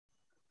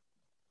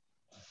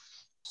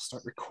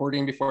start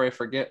recording before I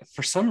forget.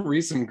 For some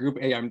reason, Group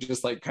A, I'm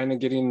just like kind of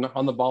getting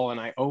on the ball, and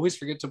I always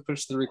forget to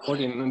push the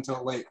recording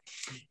until late.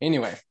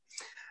 Anyway,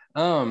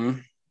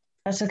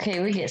 That's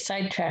okay. We get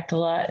sidetracked a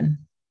lot.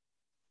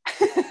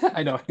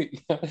 I know.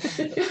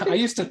 I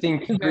used to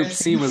think Group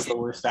C was the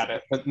worst at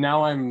it, but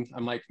now I'm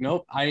like,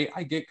 nope. I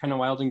get kind of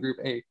wild in Group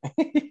A.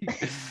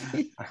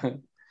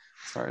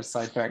 As far as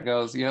sidetrack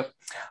goes, yep.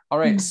 All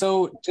right,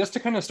 so just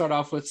to kind of start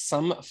off with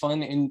some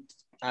fun in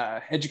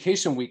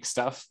education week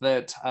stuff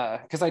that,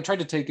 because I tried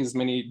to take as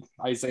many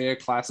Isaiah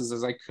classes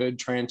as I could,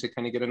 trying to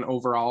kind of get an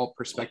overall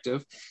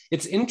perspective.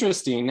 It's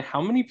interesting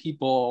how many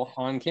people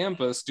on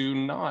campus do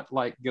not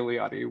like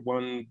Gileadi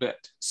one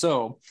bit.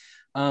 So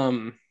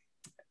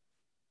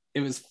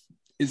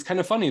it's kind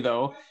of funny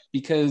though,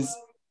 because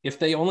if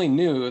they only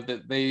knew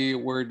that they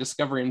were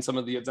discovering some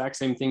of the exact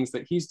same things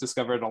that he's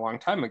discovered a long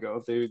time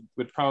ago, they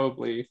would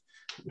probably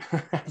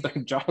have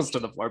their jaws to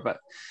the floor. But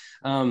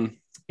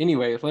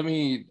anyway, let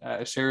me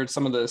share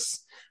some of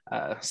this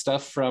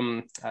stuff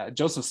from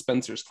Joseph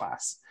Spencer's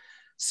class.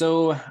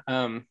 So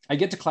I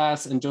get to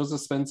class, and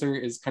Joseph Spencer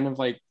is kind of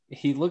like,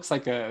 he looks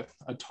like a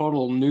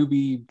total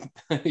newbie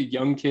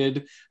young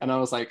kid. And I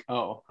was like,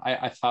 oh,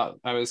 I thought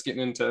I was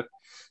getting into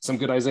some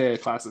good Isaiah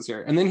classes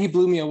here. And then he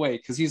blew me away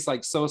because he's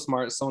like so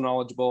smart, so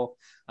knowledgeable.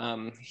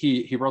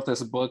 He wrote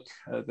this book,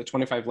 the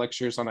 25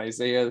 lectures on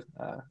Isaiah,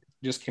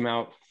 just came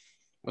out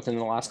within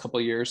the last couple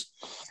of years.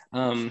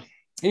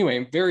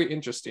 Anyway, very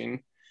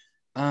interesting.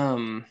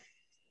 Did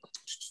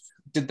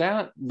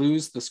that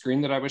lose the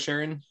screen that I was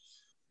sharing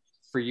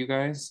for you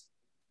guys?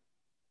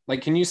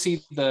 Like, can you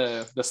see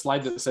the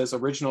slide that says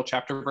original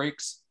chapter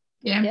breaks?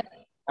 Yeah.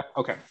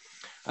 Okay.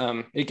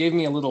 It gave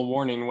me a little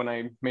warning when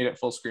I made it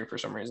full screen for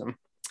some reason.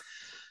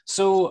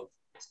 So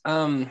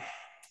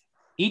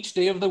each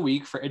day of the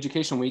week for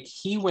Education Week,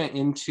 he went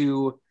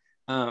into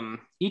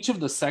each of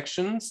the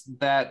sections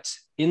that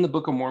in the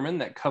Book of Mormon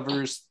that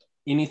covers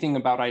anything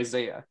about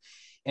Isaiah.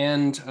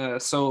 And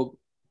so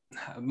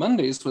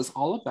Mondays was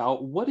all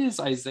about what is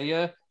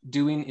Isaiah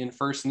doing in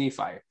First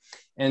Nephi.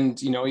 And,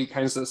 you know, he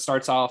kind of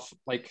starts off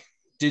like,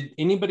 did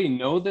anybody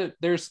know that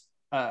there's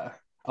a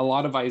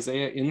lot of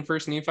Isaiah in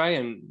First Nephi?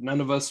 And none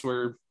of us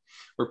were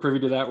privy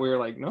to that. We were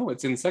like, no,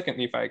 it's in Second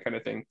Nephi kind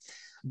of thing.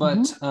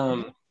 But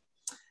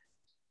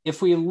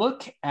if we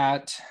look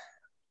at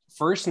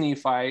First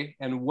Nephi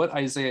and what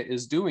Isaiah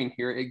is doing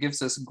here, it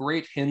gives us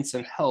great hints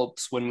and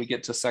helps when we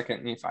get to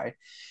Second Nephi.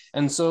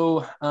 And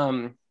so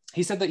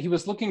he said that he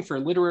was looking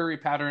for literary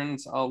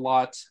patterns a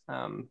lot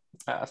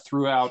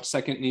throughout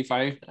Second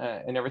Nephi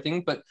and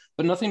everything, but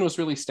nothing was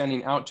really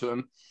standing out to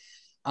him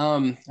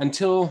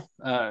until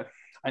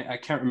I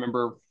can't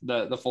remember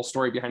the full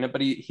story behind it,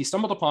 but he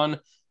stumbled upon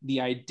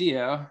the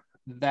idea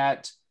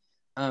that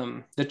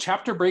the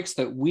chapter breaks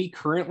that we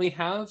currently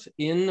have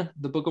in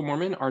the Book of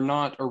Mormon are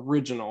not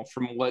original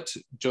from what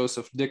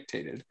Joseph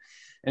dictated.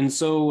 And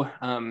so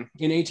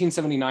in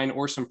 1879,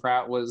 Orson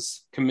Pratt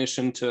was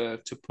commissioned to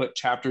put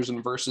chapters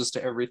and verses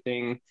to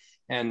everything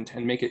and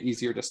make it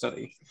easier to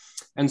study.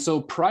 And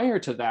so prior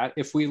to that,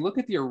 if we look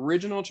at the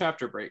original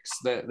chapter breaks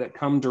that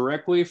come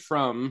directly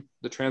from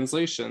the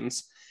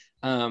translations,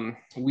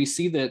 we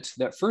see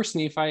that First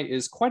Nephi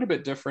is quite a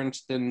bit different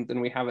than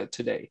we have it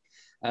today.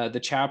 The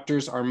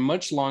chapters are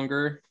much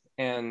longer,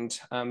 and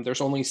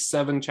there's only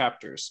 7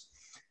 chapters.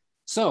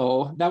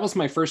 So that was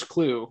my first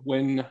clue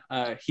when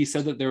he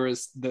said that there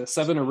was the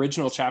 7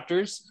 original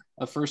chapters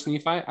of First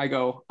Nephi. I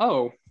go,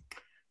 oh,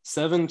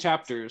 7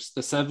 chapters,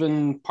 the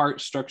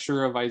 7-part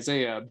structure of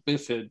Isaiah,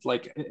 Bifid,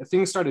 like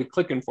things started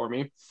clicking for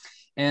me.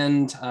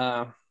 And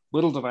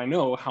little did I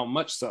know how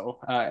much so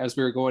as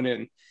we were going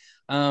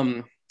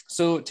in.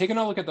 So taking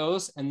a look at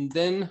those and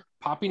then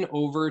popping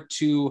over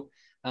to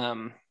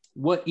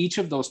what each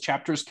of those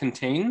chapters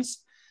contains.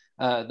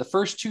 The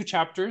first 2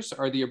 chapters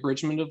are the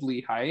abridgment of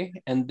Lehi,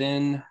 and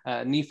then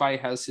Nephi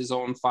has his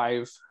own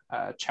 5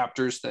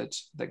 chapters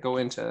that go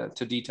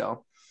into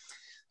detail.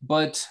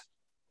 But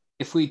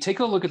if we take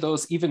a look at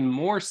those even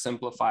more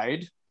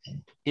simplified,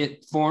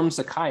 it forms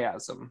a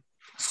chiasm.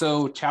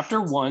 So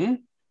chapter 1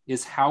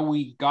 is how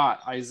we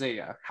got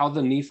Isaiah, how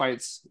the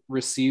Nephites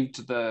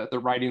received the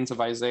writings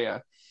of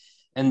Isaiah.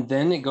 And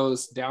then it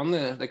goes down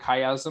the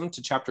chiasm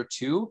to chapter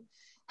 2,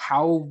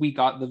 how we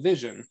got the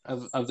vision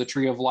of the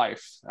tree of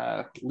life,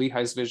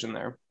 Lehi's vision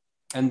there.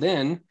 And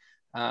then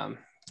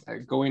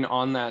going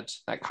on that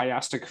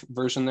chiastic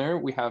version there,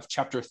 we have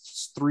chapter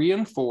 3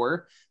 and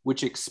 4,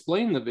 which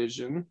explain the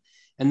vision.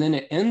 And then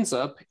it ends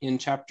up in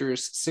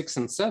chapters 6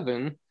 and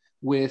 7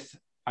 with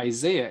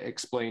Isaiah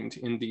explained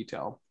in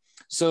detail.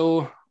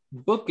 So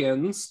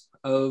bookends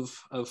of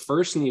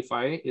First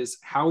Nephi is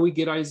how we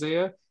get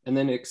Isaiah and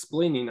then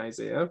explaining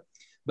Isaiah.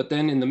 But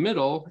then in the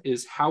middle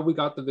is how we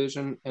got the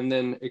vision and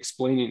then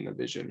explaining the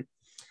vision,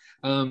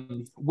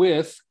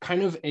 with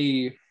kind of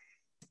a,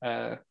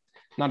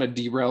 not a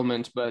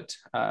derailment, but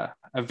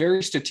a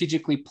very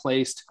strategically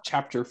placed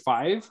chapter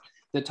 5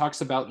 that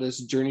talks about this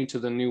journey to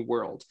the new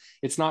world.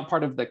 It's not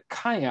part of the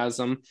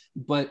chiasm,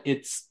 but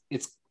it's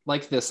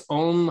like this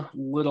own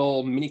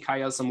little mini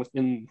chiasm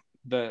within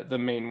the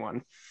main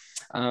one.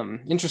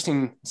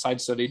 Interesting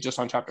side study just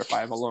on chapter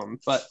 5 alone.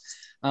 But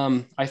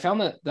I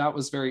found that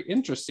was very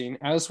interesting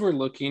as we're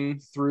looking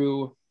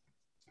through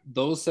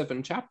those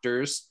 7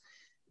 chapters,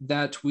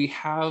 that we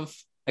have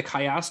a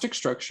chiastic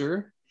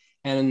structure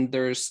and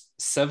there's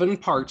 7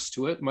 parts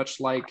to it, much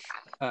like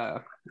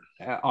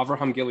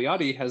Avraham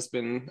Gileadi has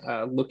been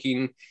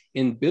looking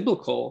in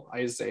biblical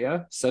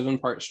Isaiah,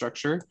 7-part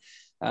structure.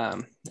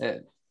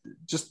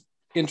 Just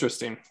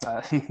interesting,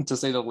 to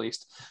say the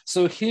least.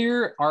 So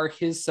here are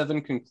his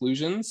 7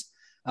 conclusions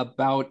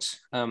about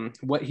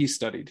what he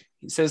studied.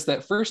 He says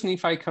that First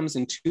Nephi comes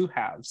in 2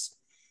 halves.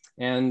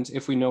 And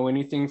if we know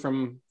anything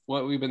from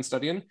what we've been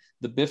studying,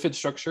 the Bifid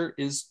structure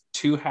is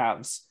 2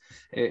 halves.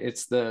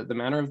 It's the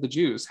manner of the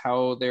Jews,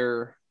 how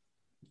they're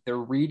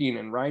reading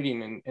and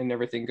writing and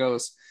everything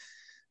goes.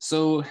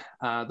 So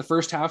the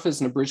first half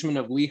is an abridgment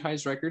of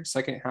Lehi's record,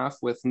 second half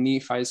with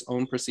Nephi's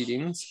own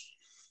proceedings.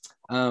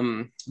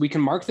 We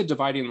can mark the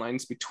dividing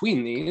lines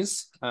between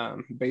these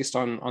based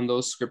on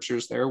those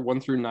scriptures there.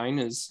 1 through 9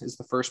 is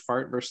the first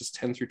part, verses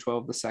 10 through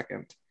 12, the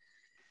second.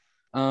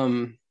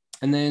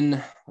 And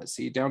then let's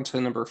see, down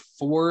to number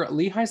 4,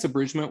 Lehi's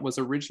abridgment was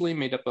originally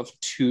made up of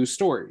 2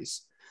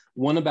 stories.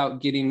 One about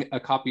getting a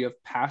copy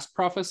of past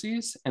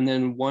prophecies, and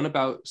then one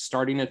about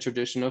starting a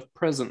tradition of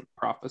present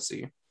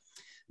prophecy.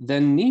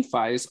 Then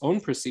Nephi's own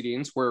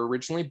proceedings were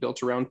originally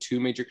built around 2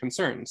 major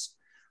concerns.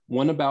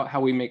 One about how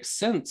we make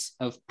sense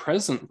of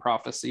present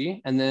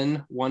prophecy, and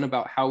then one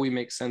about how we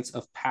make sense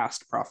of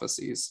past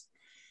prophecies.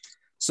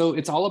 So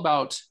it's all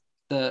about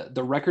the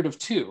record of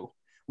 2.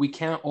 We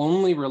can't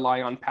only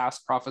rely on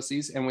past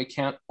prophecies, and we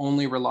can't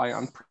only rely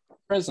on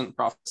present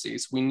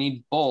prophecies. We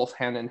need both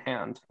hand in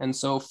hand. And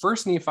so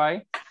First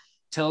Nephi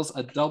tells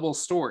a double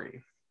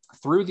story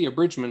through the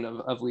abridgment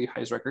of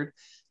Lehi's record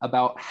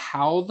about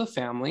how the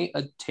family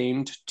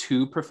attained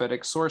 2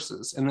 prophetic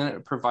sources. And then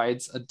it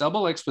provides a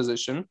double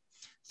exposition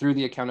through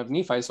the account of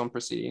Nephi's own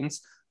proceedings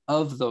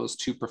of those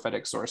 2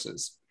 prophetic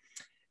sources.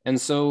 And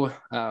so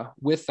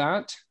with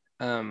that,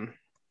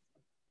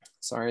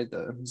 sorry,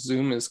 the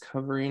Zoom is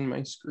covering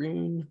my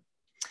screen.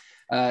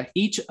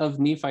 Each of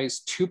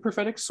Nephi's 2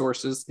 prophetic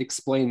sources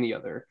explain the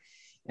other.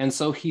 And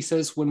so he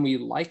says, when we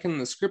liken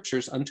the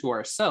scriptures unto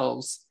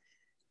ourselves,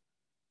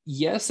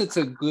 yes, it's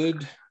a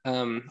good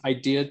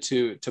idea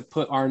to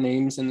put our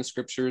names in the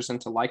scriptures and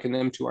to liken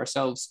them to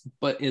ourselves,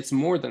 but it's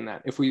more than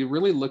that. If we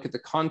really look at the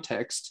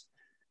context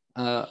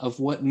of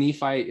what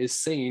Nephi is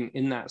saying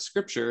in that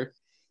scripture,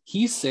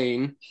 he's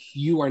saying,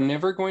 you are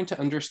never going to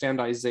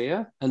understand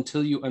Isaiah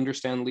until you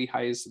understand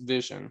Lehi's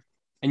vision.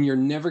 And you're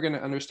never going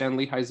to understand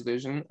Lehi's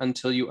vision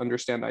until you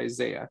understand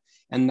Isaiah.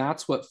 And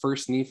that's what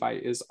First Nephi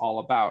is all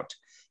about,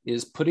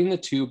 is putting the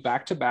 2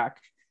 back to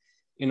back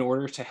in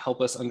order to help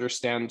us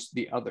understand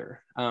the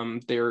other.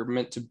 They're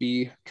meant to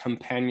be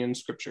companion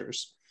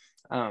scriptures.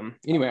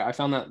 Anyway, I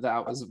found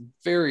that was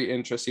very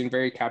interesting,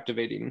 very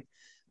captivating.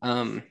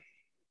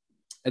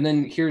 And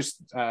then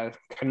here's kind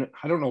of,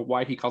 I don't know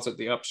why he calls it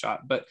the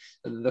upshot, but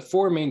the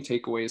 4 main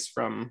takeaways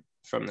from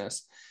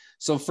this.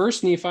 So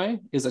First Nephi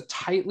is a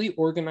tightly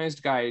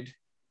organized guide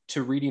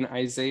to reading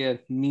Isaiah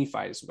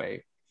Nephi's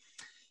way.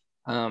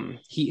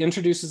 He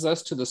introduces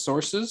us to the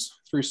sources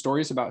through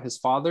stories about his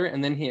father,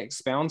 and then he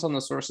expounds on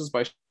the sources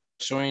by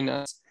showing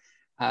us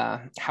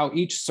how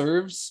each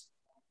serves.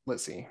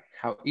 Let's see,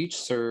 how each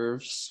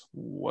serves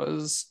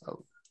was,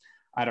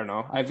 I don't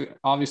know, I've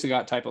obviously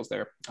got typos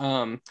there.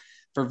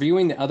 For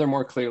viewing the other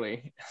more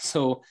clearly.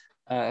 So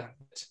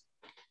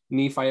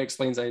Nephi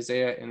explains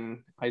Isaiah and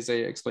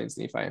Isaiah explains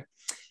Nephi.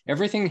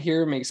 Everything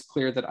here makes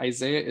clear that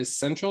Isaiah is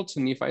central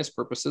to Nephi's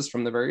purposes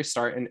from the very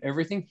start, and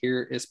everything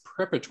here is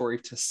preparatory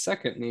to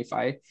Second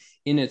Nephi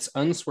in its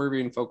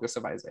unswerving focus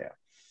of Isaiah.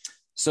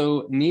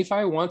 So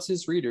Nephi wants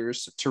his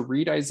readers to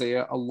read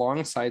Isaiah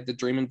alongside the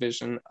dream and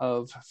vision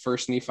of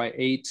First Nephi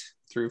 8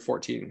 through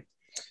 14,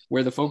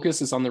 where the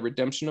focus is on the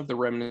redemption of the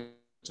remnant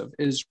of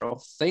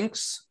Israel,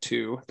 thanks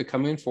to the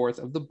coming forth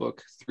of the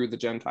book through the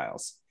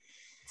Gentiles.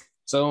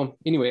 So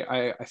anyway,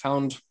 I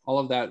found all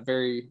of that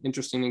very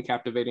interesting and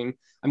captivating.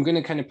 I'm going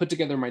to kind of put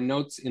together my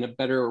notes in a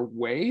better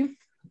way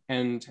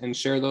and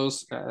share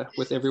those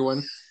with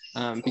everyone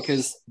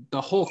because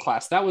the whole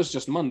class, that was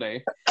just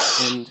Monday,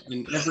 and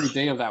every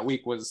day of that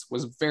week was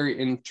very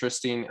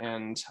interesting,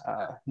 and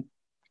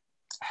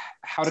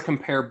how to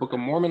compare Book of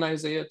Mormon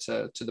Isaiah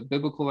to the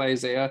biblical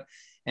Isaiah,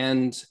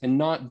 and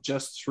not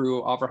just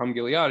through Avraham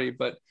Gileadi,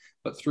 but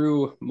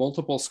through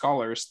multiple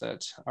scholars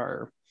that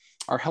are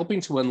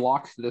helping to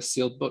unlock this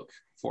sealed book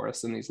for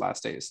us in these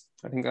last days.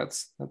 I think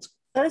that's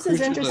this is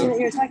interesting that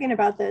you're talking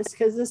about this,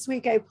 because this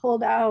week I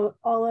pulled out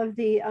all of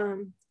the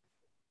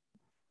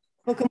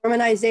Book of Mormon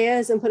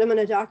Isaiahs and put them in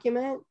a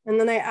document, and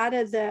then I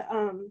added the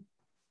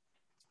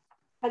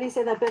how do you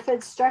say that,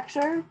 Bifid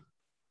structure?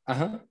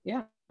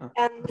 Yeah.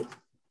 And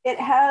it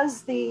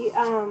has the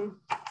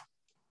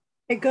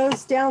it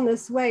goes down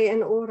this way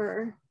in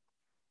order.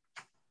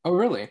 Oh,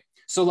 really?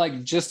 So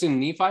like just in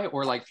Nephi,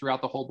 or like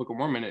throughout the whole Book of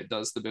Mormon, it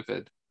does the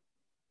Bifid?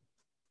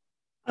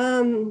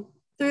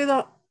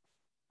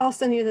 I'll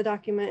send you the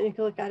document and you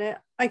can look at it.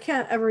 I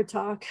can't ever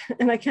talk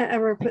and I can't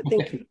ever put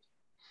things.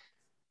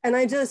 And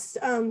I just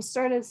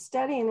started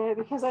studying it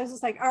because I was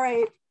just like, all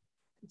right,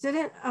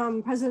 didn't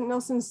President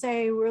Nelson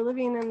say we're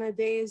living in the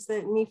days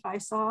that Nephi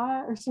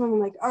saw or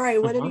something? Like, all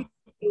right, what did he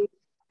say?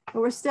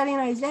 We're studying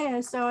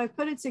Isaiah. So I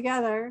put it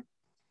together.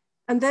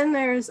 And then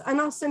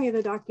and I'll send you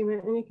the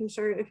document and you can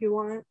share it if you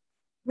want.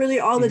 Really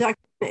all the document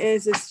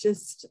is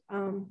just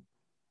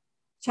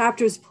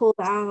chapters pulled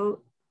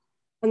out.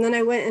 And then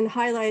I went and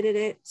highlighted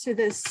it to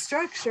this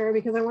structure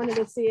because I wanted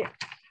to see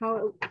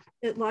how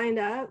it lined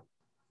up.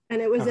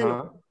 And it was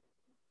in.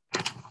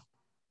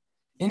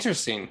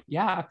 Interesting.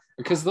 Yeah.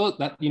 Because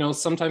that,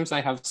 sometimes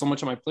I have so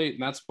much on my plate,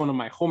 and that's one of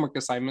my homework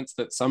assignments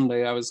that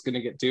someday I was going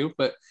to get to.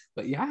 But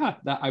yeah,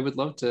 that I would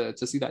love to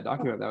see that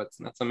document.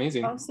 That's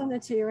amazing. I'll send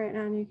it to you right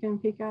now and you can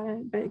peek at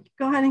it. But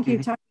go ahead and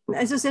keep talking.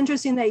 It's just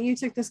interesting that you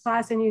took this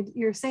class and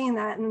you're saying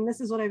that, and this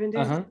is what I've been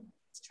doing.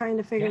 Trying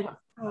to figure that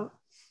out.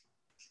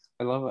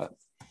 I love it.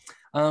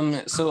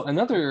 So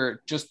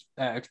another just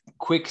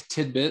quick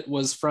tidbit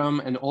was from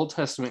an Old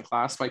Testament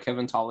class by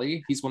Kevin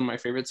Tolley. He's one of my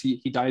favorites.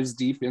 He dives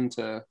deep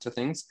into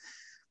things.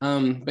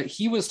 But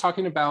he was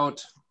talking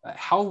about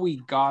how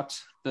we got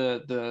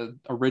the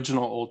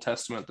original Old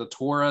Testament, the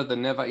Torah, the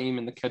Nevi'im,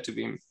 and the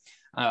Ketuvim,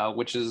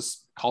 which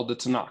is called the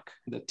Tanakh,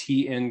 the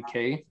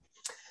TNK.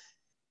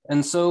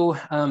 And so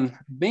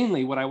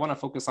mainly what I want to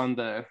focus on,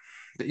 the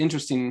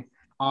interesting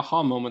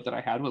aha moment that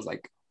I had was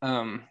like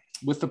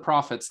with the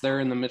prophets there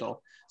in the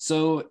middle.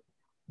 So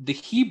the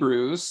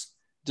Hebrews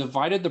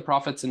divided the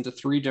prophets into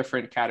three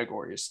different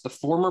categories: the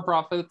former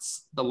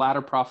prophets, the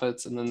latter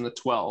prophets, and then the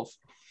 12.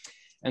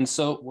 And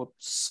so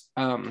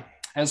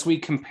as we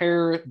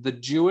compare the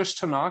Jewish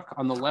Tanakh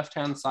on the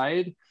left-hand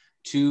side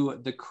to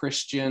the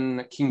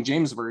Christian King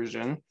James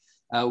Version,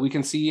 we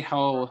can see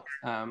how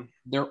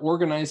they're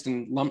organized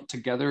and lumped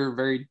together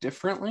very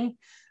differently.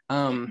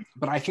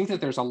 But I think that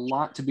there's a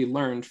lot to be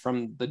learned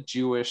from the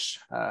Jewish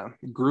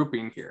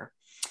grouping here.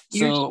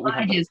 Your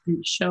slide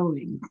isn't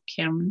showing,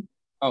 Cameron.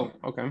 Oh,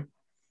 okay.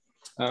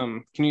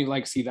 Can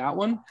you see that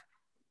one?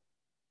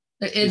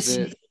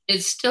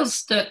 It's still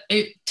stuck,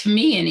 to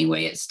me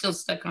anyway, it's still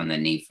stuck on the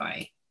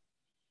Nephi.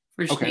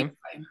 Okay.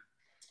 Nephi.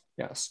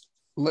 Yes.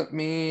 Let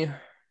me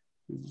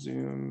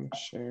Zoom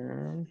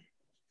share.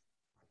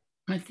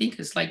 I think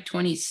it's like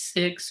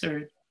 26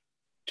 or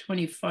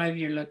 25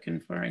 you're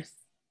looking for. Not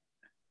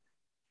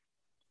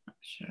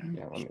sure.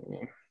 Yeah, let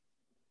me.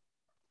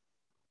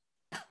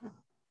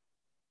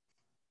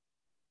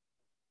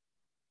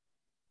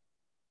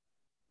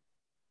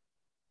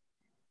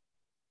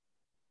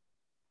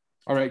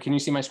 All right, can you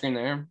see my screen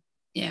there?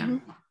 Yeah.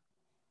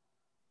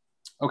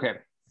 Okay,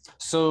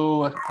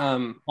 so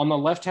on the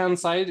left-hand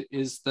side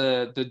is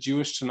the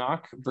Jewish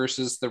Tanakh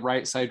versus the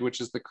right side,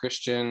 which is the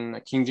Christian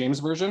King James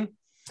Version.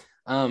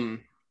 And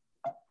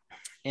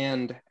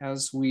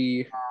as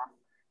we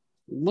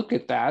look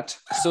at that,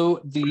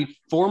 so the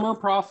former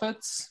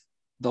prophets,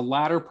 the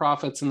latter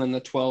prophets, and then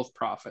the 12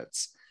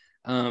 prophets.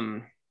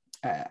 I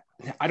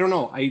don't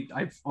know,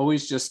 I've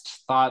always just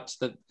thought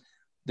that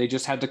they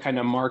just had to kind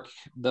of mark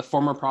the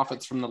former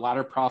prophets from the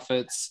latter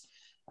prophets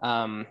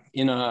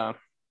in a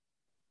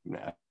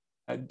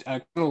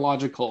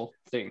chronological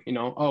thing,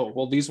 oh,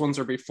 well, these ones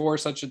are before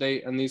such a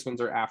date and these ones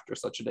are after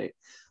such a date.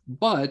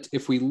 But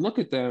if we look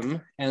at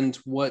them and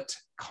what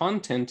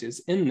content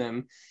is in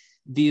them,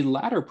 the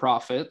latter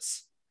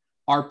prophets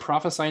are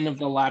prophesying of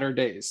the latter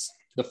days.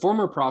 The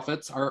former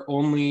prophets are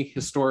only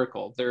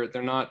historical. They're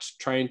not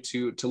trying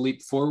to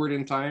leap forward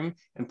in time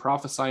and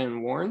prophesy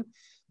and warn,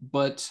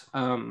 but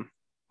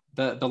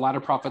the latter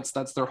prophets,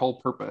 that's their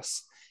whole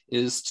purpose,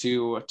 is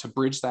to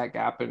bridge that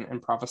gap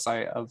and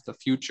prophesy of the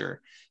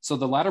future. So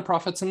the latter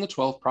prophets and the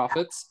 12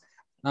 prophets,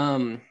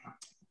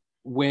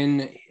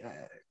 when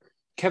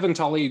Kevin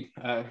Tolley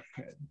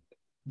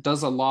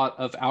does a lot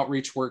of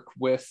outreach work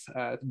with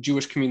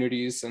Jewish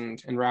communities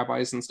and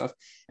rabbis and stuff,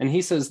 and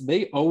he says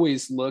they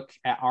always look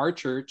at our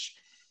church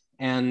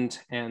and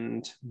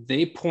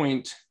they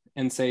point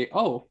and say,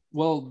 oh,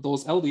 well,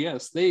 those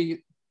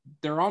LDS,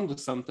 they're onto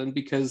something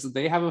because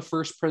they have a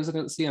first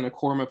presidency and a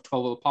quorum of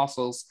 12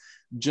 apostles,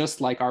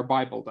 just like our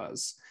Bible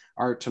does,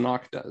 our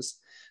Tanakh does.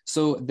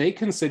 So they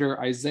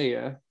consider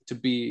Isaiah to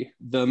be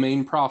the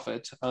main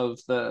prophet of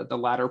the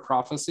latter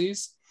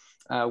prophecies,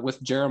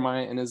 with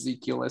Jeremiah and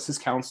Ezekiel as his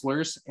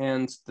counselors,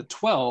 and the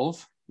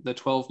 12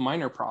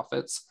 minor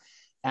prophets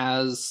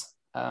as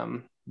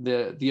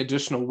the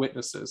additional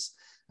witnesses,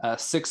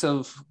 6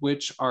 of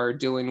which are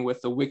dealing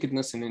with the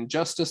wickedness and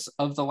injustice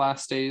of the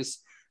last days,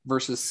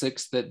 versus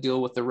 6 that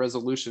deal with the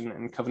resolution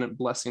and covenant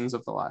blessings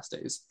of the last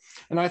days.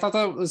 And I thought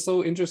that was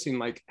so interesting.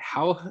 Like,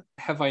 how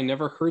have I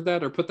never heard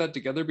that or put that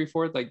together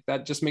before? Like,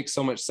 that just makes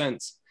so much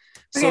sense.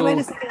 Okay, so, wait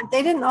a second.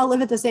 They didn't all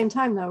live at the same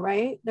time though,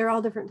 right? They're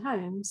all different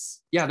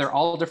times. Yeah, they're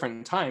all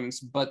different times,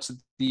 but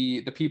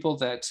the people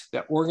that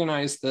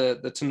organized the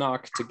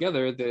Tanakh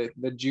together,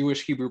 the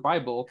Jewish Hebrew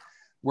Bible,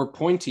 were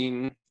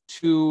pointing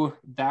to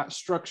that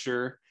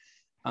structure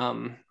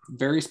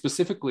very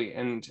specifically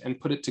and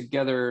put it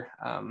together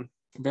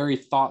very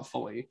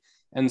thoughtfully.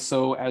 And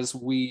so as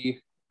we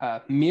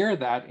mirror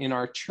that in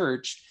our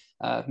church,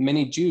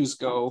 many Jews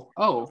go,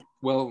 oh,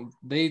 well,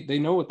 they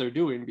know what they're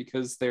doing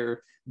because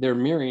they're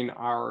mirroring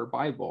our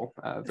Bible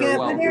very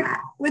well.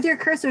 With your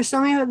cursor,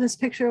 show me this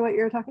picture, what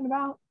you're talking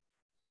about.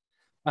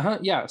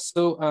 Yeah,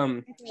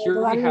 so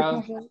here we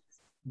have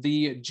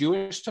the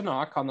Jewish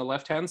Tanakh on the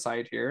left-hand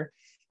side here.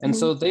 And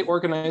so they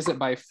organize it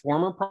by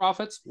former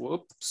prophets,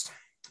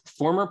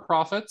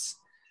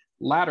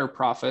 latter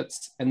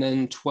prophets, and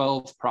then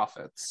 12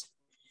 prophets.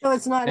 So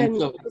it's not in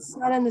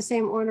the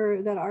same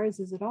order that ours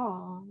is at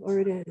all, or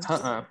it is?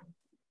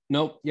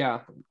 Nope.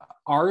 Yeah,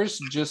 ours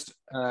just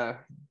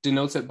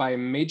denotes it by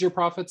major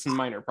prophets and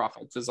minor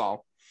prophets is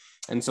all,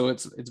 and so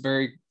it's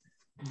very,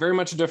 very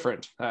much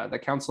different. The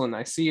Council in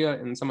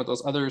Nicaea and some of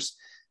those others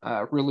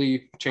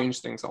really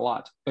changed things a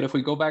lot. But if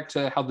we go back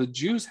to how the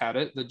Jews had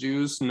it, the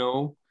Jews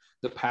know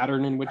the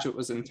pattern in which it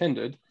was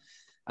intended.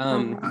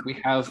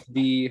 We have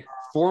the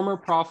former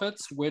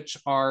prophets, which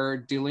are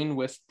dealing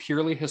with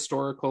purely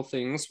historical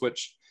things,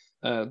 which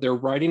they're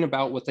writing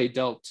about what they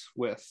dealt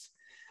with,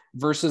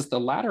 versus the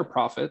latter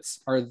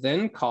prophets are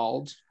then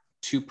called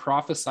to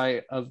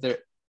prophesy of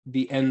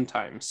the end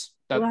times.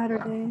 The latter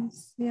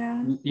days,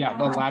 yeah. Yeah,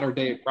 the latter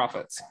day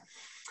prophets.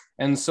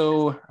 And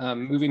so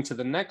moving to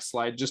the next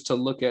slide, just to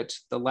look at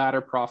the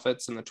latter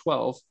prophets and the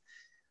 12,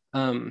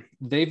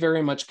 they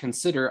very much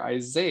consider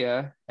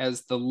Isaiah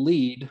as the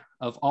lead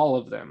of all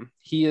of them.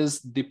 He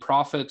is the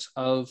prophet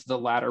of the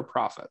latter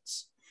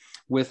prophets,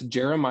 with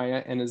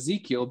Jeremiah and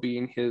Ezekiel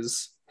being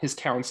his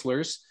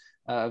counselors,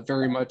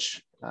 very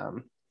much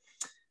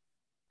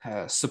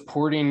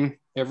supporting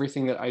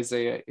everything that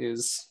Isaiah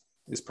is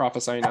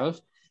prophesying of.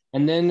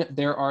 And then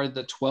there are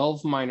the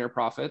 12 minor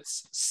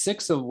prophets,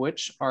 6 of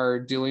which are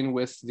dealing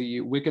with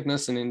the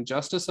wickedness and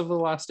injustice of the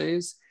last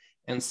days,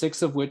 and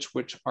 6 of which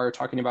are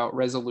talking about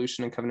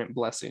resolution and covenant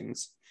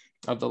blessings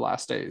of the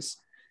last days.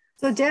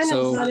 So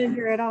Daniel's not in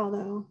here at all,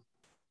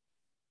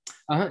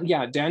 though.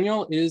 Yeah,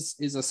 Daniel is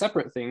a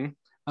separate thing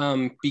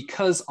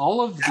because all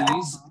of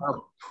these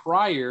are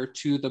prior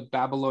to the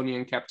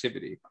Babylonian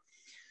captivity.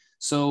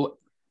 So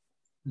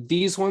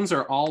these ones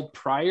are all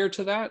prior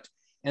to that.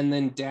 And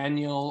then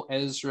Daniel,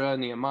 Ezra,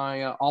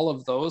 Nehemiah, all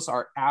of those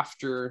are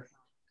after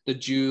the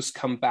Jews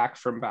come back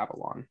from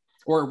Babylon,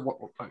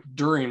 or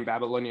during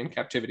Babylonian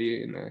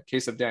captivity in the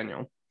case of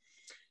Daniel.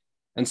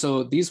 And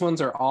so these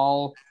ones are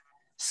all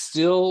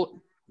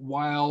still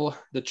while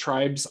the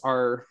tribes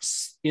are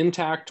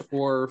intact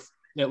or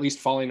at least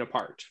falling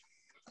apart.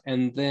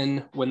 And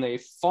then when they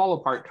fall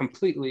apart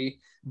completely,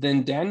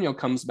 then Daniel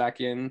comes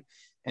back in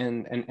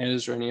and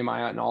Ezra,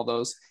 Nehemiah, and all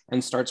those,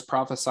 and starts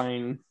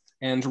prophesying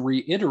and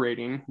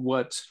reiterating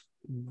what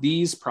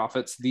these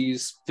prophets,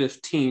 these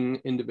 15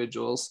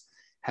 individuals,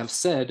 have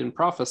said and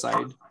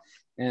prophesied,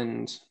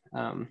 and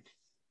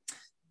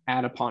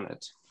add upon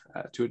it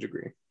to a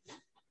degree.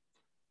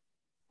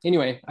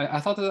 Anyway, I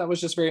thought that was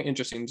just very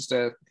interesting, just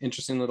an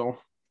interesting little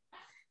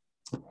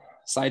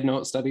side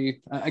note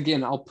study.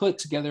 Again, I'll put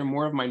together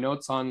more of my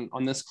notes on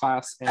this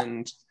class,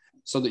 and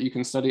so that you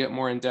can study it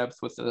more in depth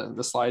with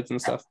the slides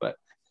and stuff, but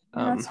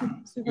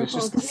it was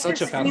just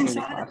such a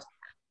fascinating class.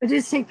 Did you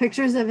just take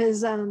pictures of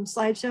his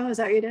slideshow? Is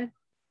that what you did?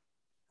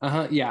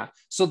 Yeah.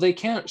 So they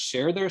can't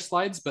share their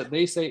slides, but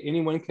they say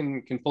anyone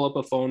can pull up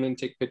a phone and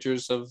take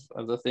pictures of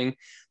the thing.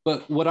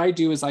 But what I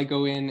do is I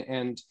go in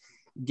and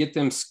get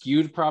them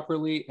skewed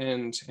properly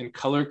and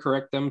color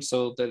correct them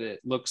so that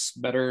it looks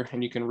better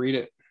and you can read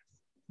it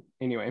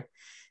anyway.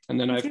 And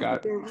then I've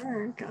got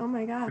work. Oh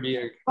my God.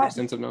 Pretty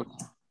extensive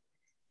notes.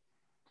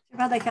 Too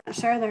bad they can't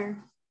share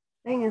their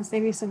thing and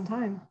save you some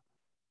time.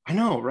 I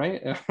know,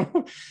 right?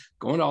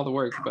 Going to all the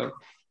work, but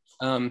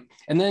and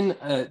then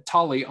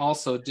Tali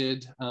also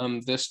did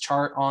this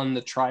chart on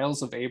the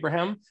trials of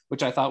Abraham,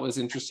 which I thought was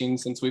interesting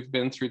since we've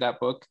been through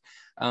that book.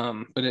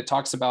 But it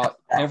talks about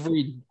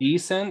every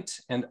descent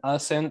and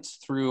ascent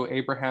through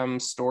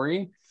Abraham's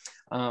story.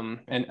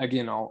 And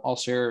again, I'll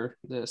share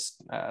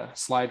this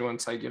slide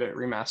once I get it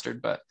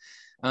remastered, but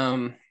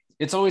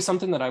it's always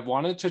something that I've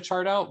wanted to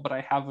chart out, but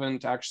I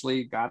haven't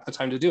actually got the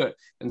time to do it.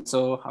 And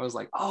so I was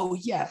like, oh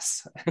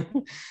yes, I'm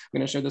going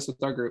to share this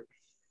with our group.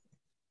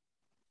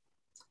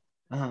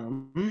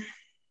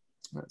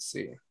 Let's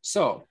see.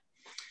 So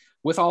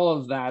with all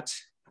of that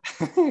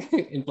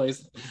in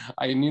place,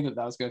 I knew that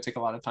was going to take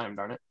a lot of time,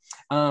 darn it.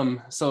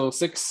 So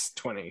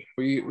 6:20,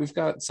 we've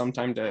got some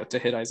time to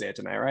hit Isaiah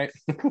tonight, right?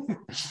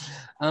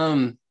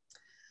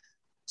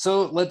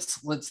 So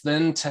let's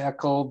then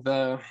tackle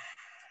the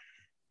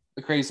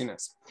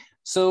craziness.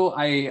 So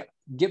I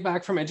get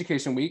back from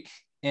education week,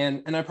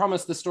 and I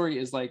promise the story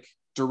is like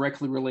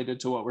directly related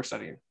to what we're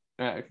studying.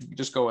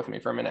 Just go with me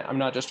for a minute. I'm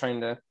not just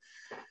trying to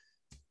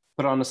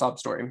put on a sob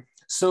story.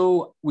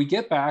 So we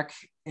get back,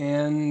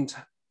 and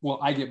well,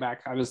 I get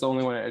back. I was the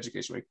only one at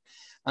education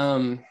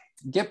week.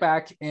 Get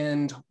back,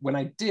 and when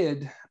I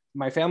did,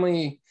 my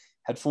family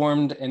had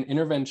formed an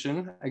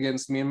intervention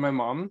against me and my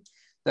mom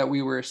that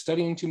we were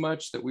studying too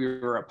much, that we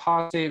were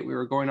apostate, we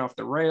were going off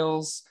the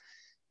rails.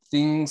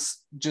 Things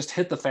just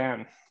hit the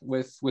fan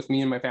with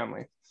me and my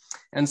family.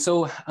 And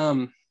so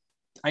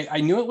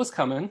I knew it was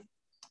coming,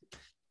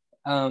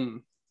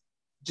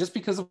 just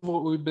because of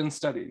what we've been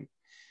studying.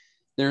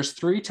 There's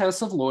 3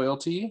 tests of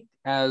loyalty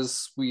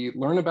as we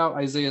learn about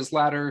Isaiah's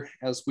ladder,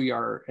 as we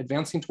are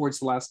advancing towards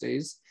the last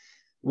days.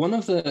 One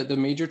of the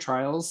major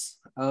trials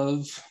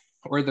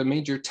or the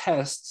major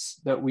tests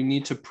that we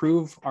need to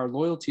prove our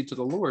loyalty to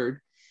the Lord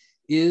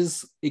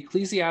is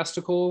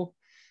ecclesiastical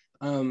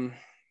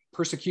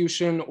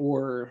persecution,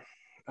 or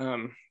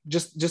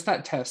just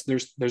that test.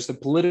 There's the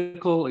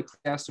political,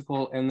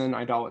 ecclesiastical, and then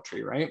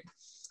idolatry, right?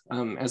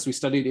 As we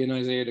studied in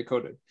Isaiah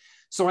Decoded.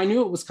 So I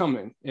knew it was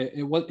coming.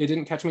 It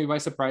didn't catch me by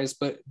surprise,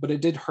 but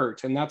it did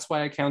hurt. And that's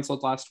why I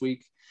canceled last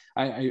week.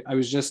 I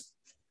was just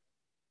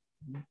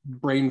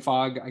brain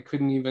fog. I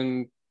couldn't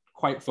even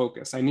quite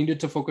focus. I needed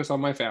to focus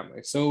on my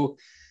family. So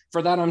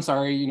for that, I'm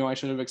sorry. I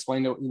should have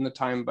explained it in the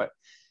time, but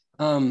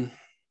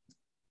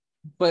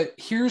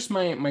here's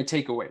my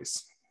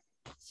takeaways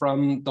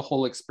from the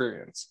whole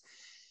experience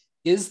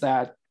is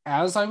that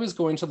as I was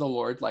going to the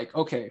Lord, like,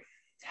 okay,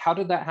 how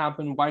did that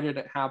happen? Why did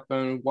it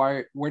happen?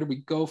 Where do we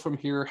go from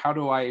here? How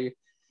do I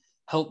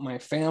help my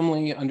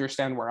family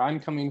understand where I'm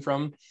coming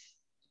from?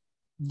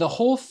 The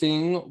whole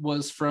thing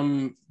was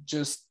from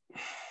just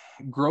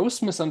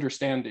gross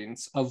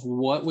misunderstandings of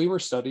what we were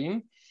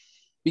studying,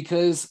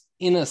 because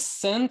in a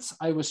sense,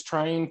 I was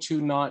trying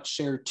to not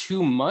share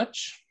too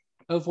much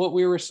of what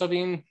we were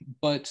studying,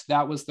 but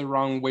that was the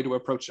wrong way to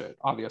approach it,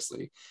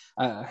 obviously.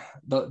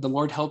 The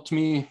Lord helped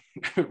me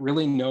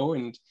really know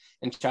and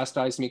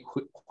chastised me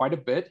quite a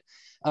bit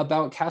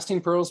about casting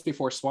pearls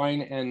before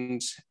swine,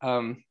 and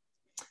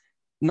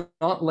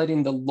not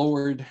letting the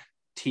Lord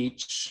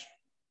teach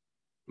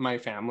my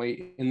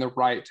family in the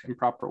right and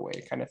proper way,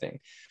 kind of thing.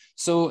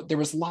 So there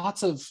was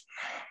lots of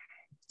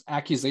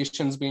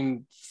accusations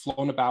being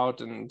flown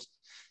about, and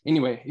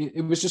anyway,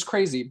 it was just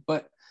crazy.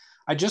 But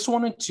I just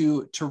wanted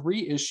to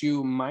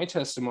reissue my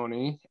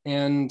testimony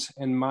and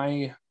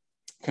my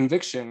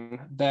conviction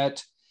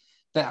that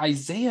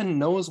Isaiah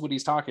knows what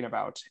he's talking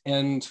about.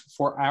 And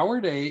for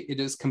our day, it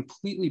is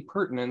completely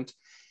pertinent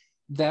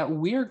that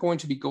we are going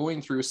to be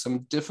going through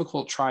some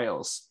difficult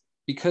trials,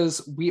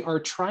 because we are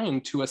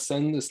trying to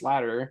ascend this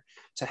ladder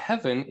to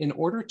heaven in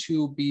order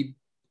to be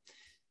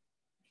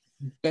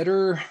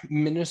better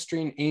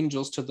ministering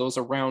angels to those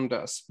around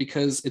us,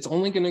 because it's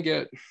only going to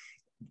get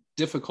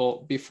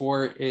difficult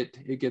before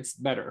it gets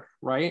better,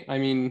 right? I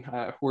mean,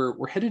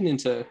 we're headed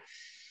into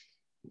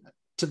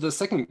the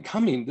second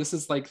coming. This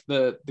is like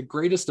the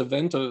greatest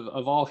event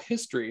of all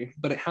history,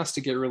 but it has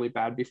to get really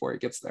bad before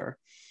it gets there.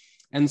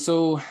 And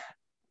so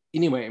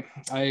anyway,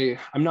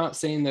 I'm not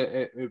saying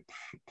that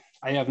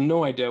I have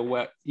no idea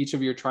what each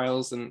of your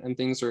trials and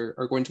things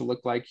are going to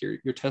look like,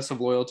 your tests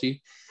of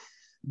loyalty,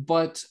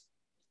 but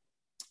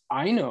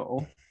I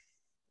know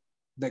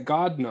that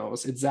God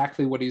knows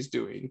exactly what he's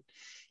doing.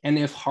 And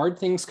if hard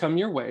things come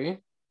your way,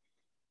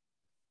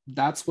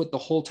 that's what the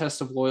whole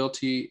test of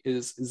loyalty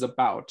is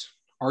about.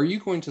 Are you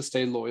going to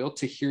stay loyal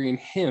to hearing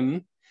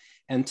him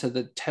and to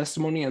the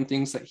testimony and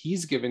things that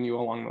he's given you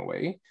along the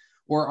way?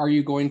 Or are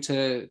you going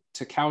to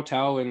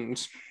kowtow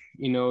and,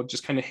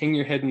 just kind of hang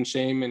your head in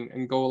shame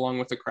and go along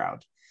with the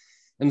crowd?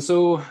 And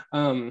so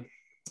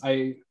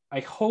I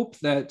hope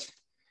that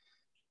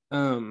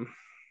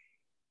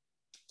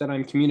that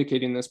I'm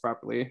communicating this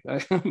properly.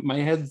 My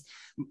head's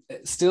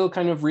still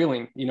kind of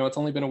reeling. It's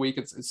only been a week.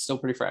 It's still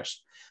pretty fresh.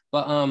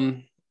 But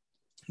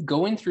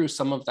going through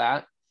some of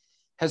that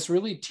has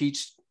really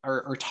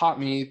taught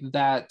me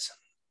that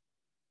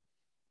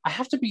I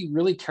have to be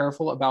really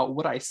careful about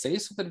what I say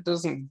so that it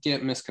doesn't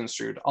get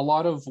misconstrued. A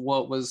lot of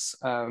what was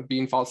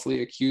being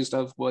falsely accused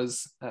of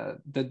was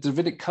the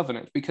Davidic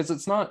covenant, because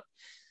it's not,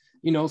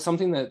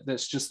 something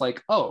that's just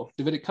like, oh,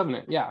 Davidic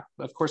covenant. Yeah,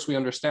 of course we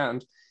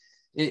understand.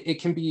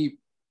 It can be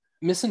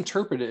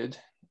misinterpreted.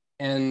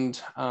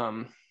 And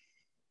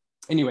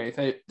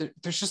anyway,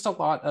 there's just a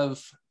lot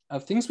of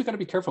things we got to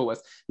be careful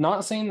with.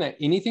 Not saying that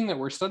anything that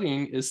we're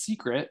studying is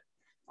secret,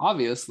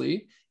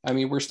 obviously. I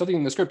mean, we're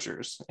studying the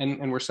scriptures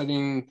and we're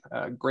studying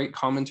great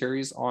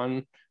commentaries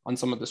on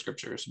some of the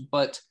scriptures,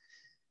 but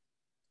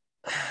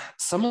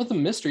some of the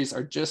mysteries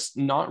are just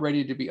not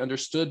ready to be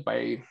understood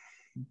by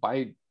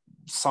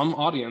some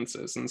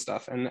audiences and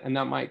stuff. And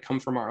that might come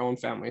from our own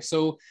family.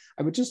 So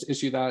I would just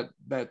issue that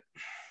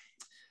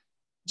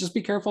just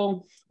be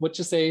careful what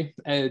you say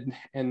and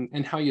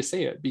how you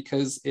say it,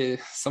 because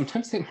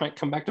sometimes it might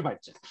come back to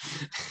bite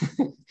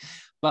you.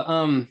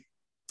 But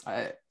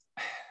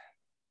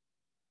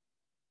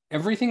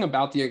everything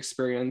about the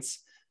experience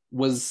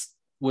was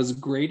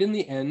great in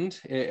the end.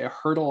 It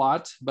hurt a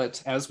lot,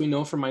 but as we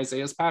know from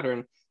Isaiah's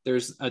pattern,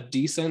 there's a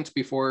descent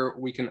before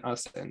we can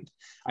ascend.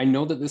 I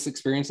know that this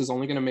experience is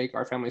only going to make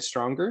our family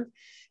stronger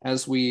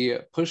as we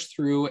push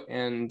through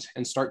and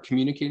start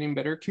communicating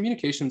better.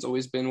 Communication's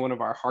always been one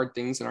of our hard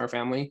things in our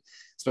family,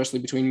 especially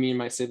between me and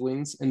my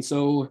siblings. And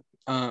so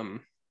I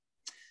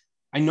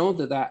know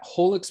that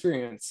whole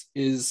experience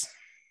is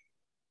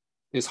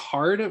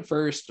hard at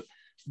first,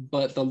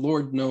 but the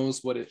Lord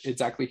knows what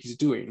exactly he's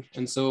doing.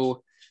 And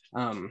so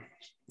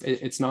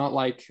It's not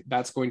like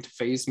that's going to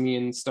phase me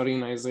in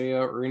studying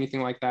Isaiah or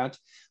anything like that.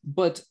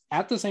 But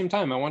at the same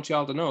time, I want you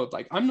all to know,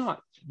 like, I'm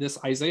not this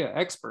Isaiah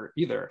expert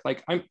either.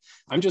 Like,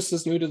 I'm just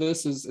as new to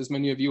this as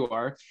many of you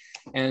are,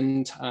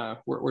 and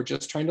we're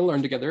just trying to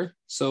learn together.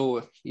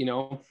 So, you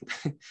know,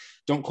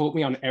 don't quote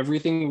me on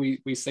everything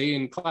we say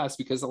in class,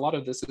 because a lot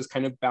of this is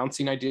kind of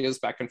bouncing ideas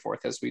back and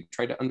forth as we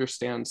try to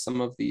understand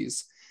some of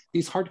these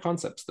hard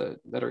concepts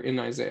that are in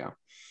Isaiah.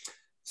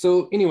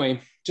 So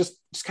anyway, just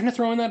kind of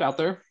throwing that out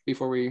there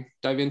before we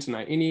dive in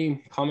tonight.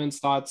 Any comments,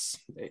 thoughts,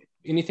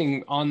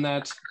 anything on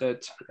that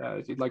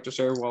you'd like to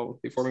share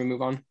before we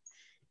move on?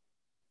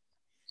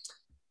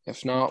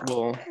 If not,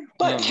 we'll...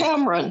 But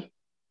Cameron.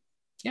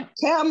 Yeah.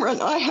 Cameron,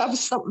 I have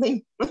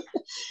something.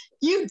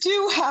 You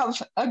do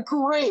have a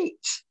great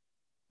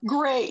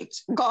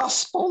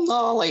gospel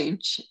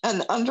knowledge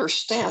and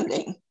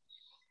understanding.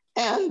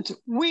 And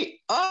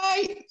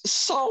I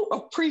so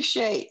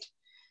appreciate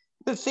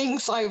the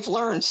things I've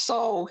learned.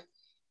 So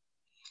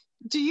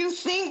do you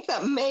think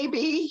that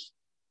maybe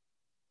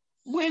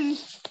when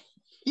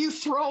you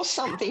throw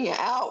something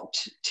out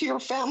to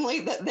your family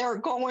that they're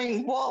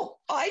going, well,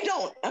 I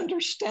don't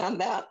understand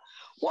that.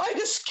 Why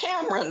does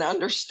Cameron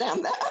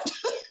understand that?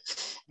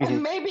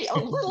 And maybe a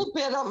little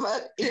bit of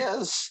it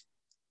is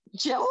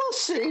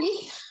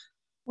jealousy.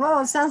 Well,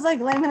 it sounds like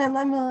Laman and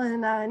Lemuel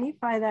and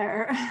Nephi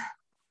there.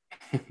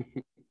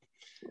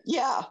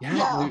 Yeah.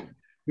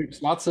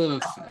 There's lots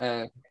of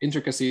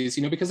intricacies,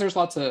 you know, because there's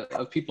lots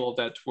of people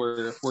that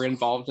were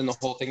involved in the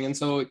whole thing. And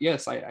so,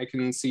 yes, I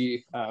can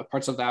see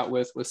parts of that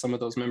with some of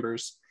those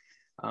members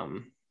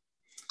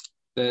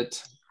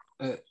that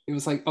it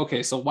was like,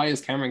 okay, so why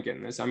is Cameron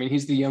getting this? I mean,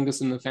 he's the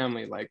youngest in the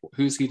family. Like,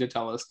 who's he to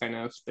tell us, kind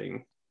of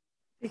thing?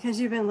 Because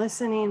you've been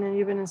listening and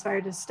you've been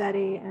inspired to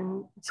study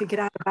and to get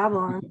out of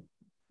Babylon.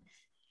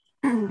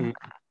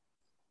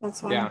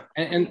 That's why. Yeah,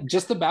 and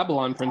just the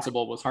Babylon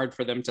principle was hard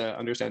for them to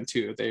understand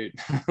too. They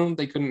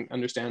they couldn't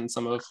understand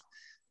some of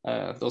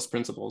those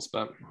principles.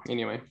 But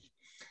anyway,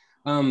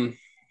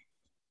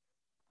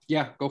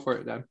 yeah, go for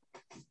it, Dad.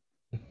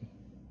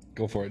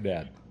 Go for it,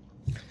 Dad.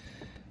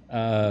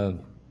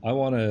 I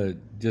want to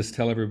just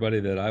tell everybody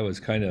that I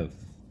was kind of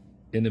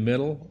in the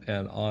middle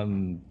and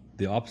on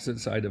the opposite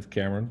side of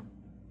Cameron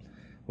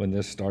when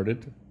this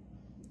started.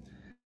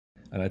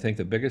 And I think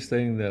the biggest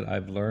thing that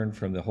I've learned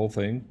from the whole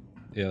thing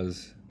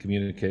is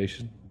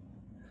communication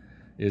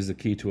is the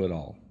key to it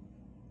all.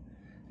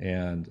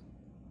 And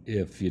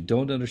if you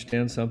don't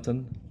understand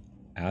something,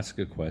 ask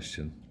a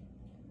question.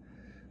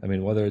 I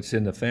mean, whether it's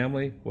in the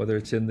family, whether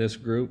it's in this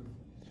group,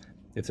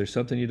 if there's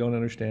something you don't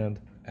understand,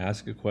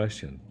 ask a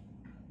question,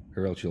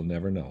 or else you'll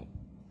never know.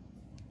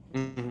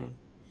 Mm-hmm.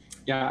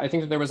 Yeah, I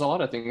think that there was a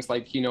lot of things,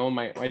 like, you know,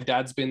 my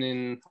dad's been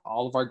in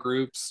all of our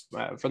groups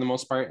for the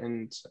most part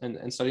and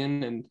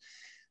studying, and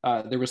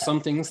there were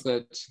some things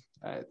that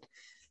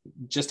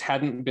just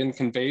hadn't been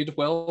conveyed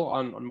well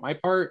on my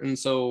part, and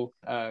so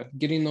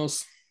getting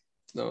those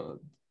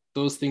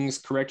things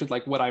corrected,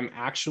 like what I'm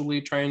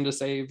actually trying to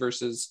say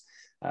versus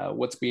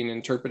what's being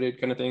interpreted,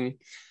 kind of thing.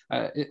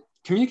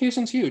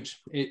 Communication's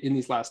huge in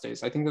these last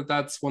days. I think that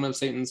that's one of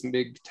Satan's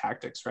big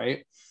tactics,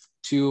 right?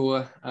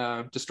 To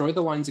destroy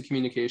the lines of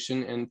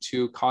communication and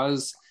to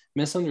cause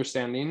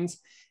misunderstandings,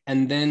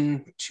 and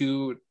then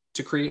to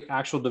create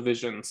actual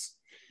divisions.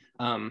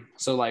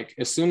 So like,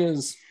 as soon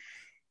as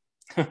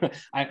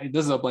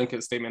this is a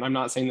blanket statement, I'm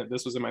not saying that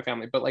this was in my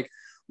family, but like,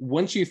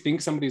 once you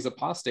think somebody's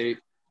apostate,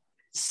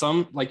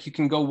 you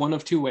can go one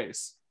of two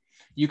ways.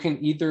 You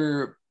can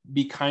either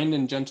be kind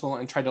and gentle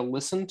and try to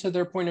listen to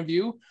their point of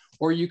view,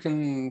 or you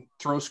can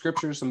throw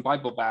scriptures and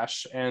Bible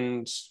bash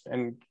and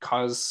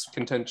cause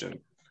contention,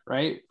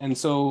 right? And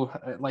so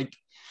like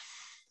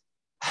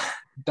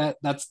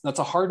that's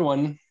a hard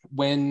one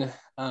when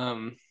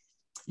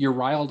you're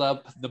riled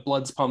up, the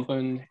blood's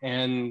pumping,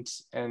 and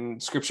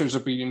scriptures are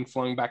being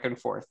flowing back and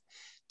forth.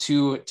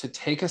 To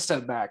take a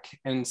step back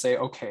and say,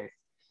 okay,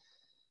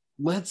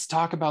 let's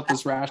talk about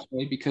this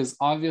rationally, because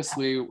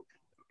obviously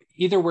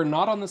either we're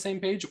not on the same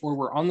page or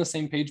we're on the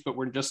same page, but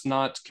we're just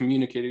not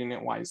communicating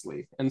it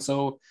wisely. And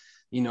so,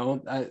 you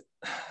know,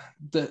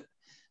 the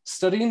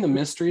studying the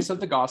mysteries of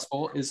the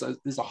gospel is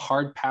a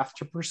hard path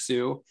to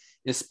pursue,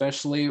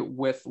 especially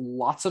with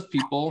lots of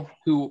people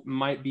who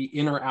might be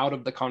in or out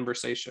of the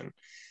conversation.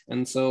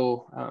 And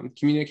so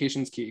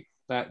communication is key.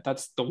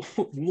 That's the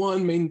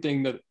one main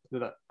thing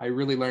that I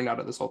really learned out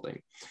of this whole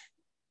thing.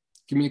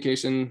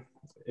 Communication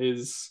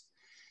is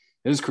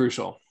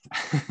crucial.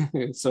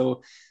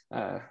 So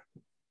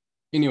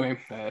anyway,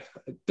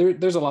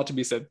 there's a lot to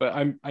be said, but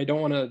I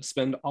don't want to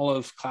spend all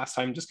of class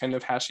time just kind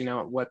of hashing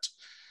out what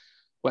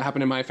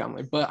happened in my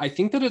family. But I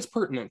think that it's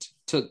pertinent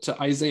to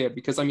Isaiah,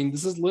 because I mean,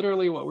 this is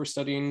literally what we're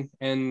studying,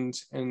 and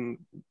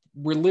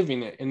we're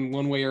living it in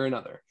one way or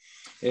another.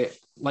 It,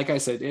 like I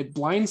said, it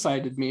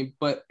blindsided me,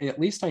 but at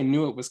least I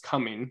knew it was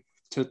coming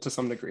to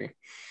some degree.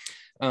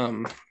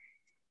 And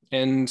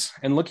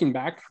looking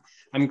back,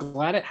 I'm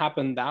glad it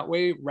happened that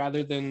way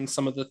rather than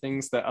some of the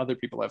things that other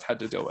people have had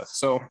to deal with.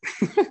 So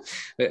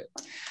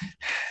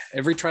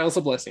every trial is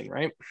a blessing,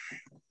 right?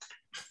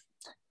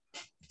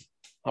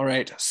 All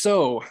right.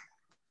 So,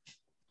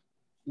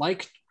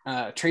 like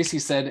Tracy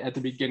said at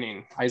the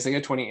beginning,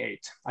 Isaiah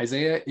 28.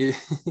 Isaiah is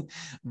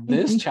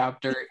this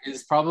chapter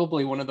is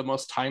probably one of the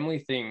most timely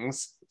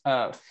things.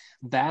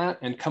 That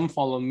and Come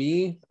Follow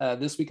Me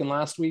this week and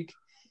last week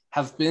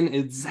have been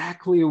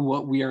exactly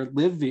what we are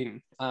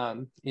living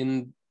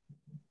in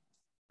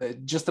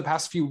just the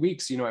past few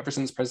weeks. You know, ever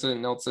since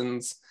President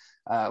Nelson's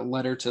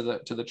letter to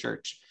the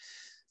church.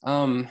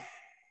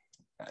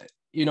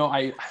 You know,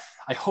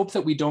 I hope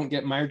that we don't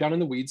get mired down in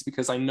the weeds,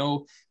 because I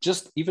know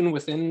just even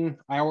within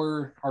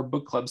our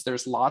book clubs,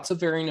 there's lots of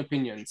varying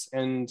opinions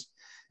and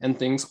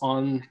things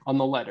on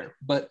the letter.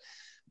 But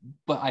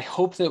I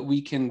hope that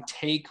we can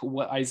take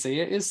what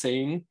Isaiah is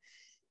saying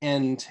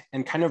and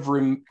kind of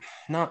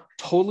not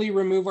totally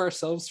remove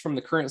ourselves from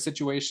the current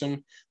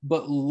situation,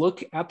 but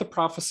look at the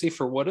prophecy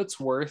for what it's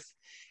worth,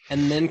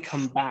 and then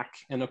come back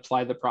and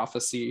apply the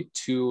prophecy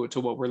to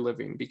what we're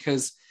living,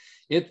 because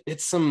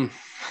it's some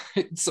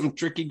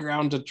tricky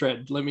ground to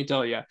tread. Let me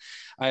tell you,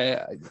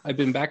 I've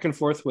been back and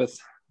forth with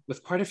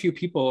quite a few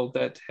people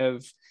that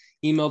have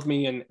emailed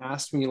me and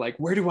asked me, like,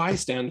 where do I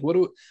stand?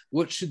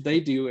 What should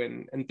they do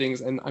and things?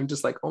 And I'm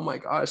just like, oh my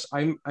gosh,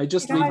 I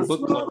just lead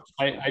book club.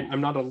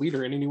 I'm not a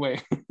leader in any way.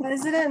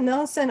 President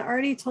Nelson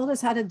already told us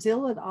how to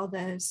deal with all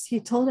this. He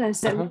told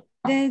us that we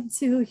needed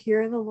to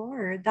hear the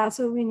Lord. That's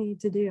what we need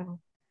to do.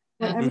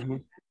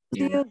 Whatever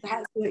you do,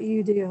 that's what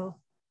you do.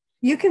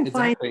 You can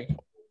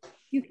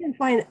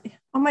find,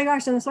 oh my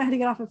gosh, and that's why I had to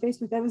get off of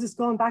Facebook. I was just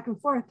going back and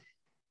forth.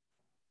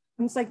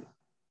 I'm just like,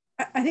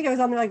 I think I was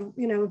on there, like,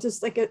 you know,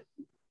 just like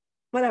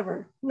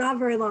whatever, not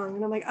very long.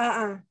 And I'm like,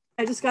 I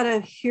just got to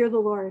hear the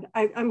Lord.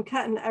 I'm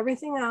cutting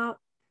everything out,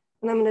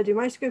 and I'm going to do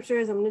my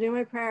scriptures. I'm going to do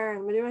my prayer.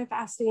 I'm going to do my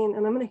fasting,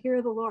 and I'm going to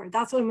hear the Lord.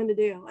 That's what I'm going to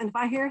do. And if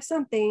I hear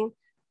something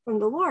from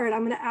the Lord,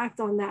 I'm going to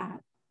act on that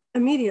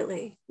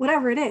immediately.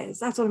 Whatever it is,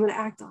 that's what I'm going to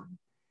act on.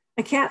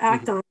 I can't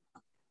act on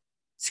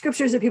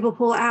scriptures that people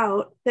pull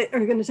out that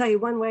are going to tell you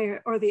one way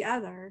or the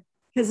other,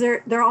 because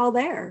they're all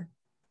there,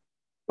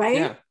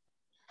 right?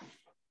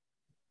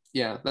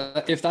 Yeah.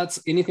 If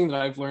that's anything that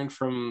I've learned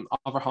from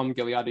Avraham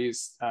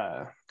Gileadi's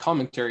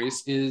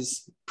commentaries,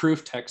 is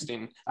proof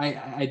texting.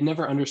 I'd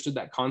never understood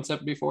that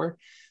concept before,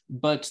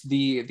 but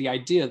the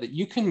idea that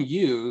you can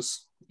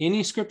use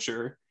any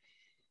scripture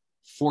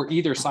for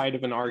either side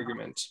of an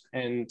argument,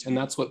 and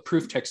that's what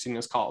proof texting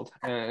is called,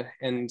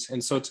 and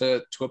so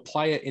to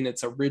apply it in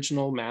its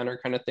original manner,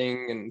 kind of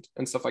thing,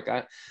 and stuff like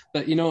that.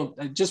 But you know,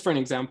 just for an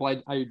example,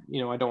 I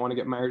don't want to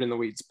get mired in the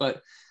weeds,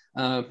 but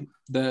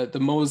the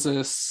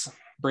Moses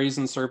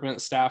brazen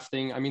serpent staff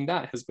thing, I mean,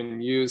 that has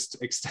been used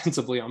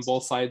extensively on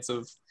both sides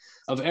of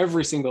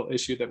every single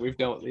issue that we've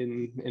dealt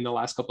in the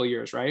last couple of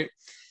years, right?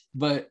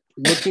 But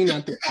looking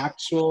at the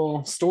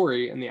actual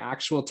story and the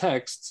actual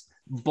texts,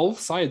 both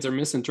sides are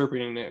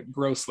misinterpreting it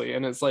grossly.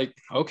 And it's like,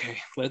 okay,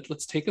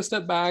 let's take a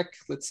step back.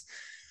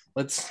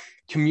 Let's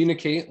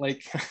communicate,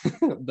 like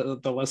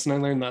the lesson I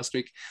learned last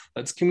week.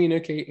 Let's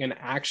communicate and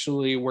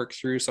actually work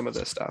through some of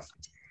this stuff.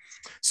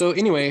 So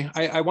anyway,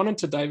 I wanted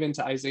to dive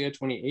into Isaiah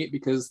 28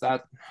 because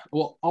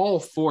all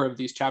four of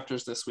these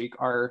chapters this week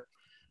are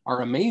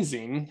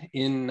amazing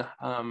in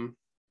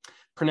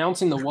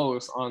pronouncing the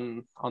woes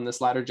on this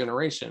latter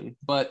generation,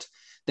 but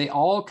they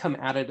all come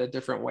at it a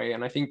different way.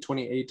 And I think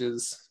 28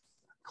 is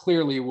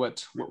clearly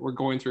what we're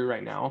going through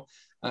right now,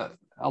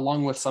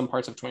 along with some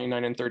parts of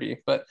 29 and 30.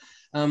 But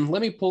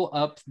let me pull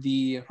up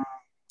the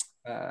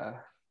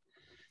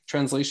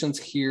translations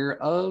here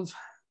of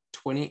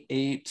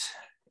 28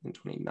 and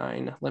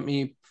 29. I'm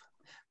going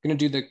to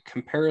do the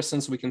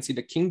comparison so we can see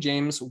the King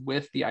James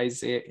with the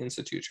Isaiah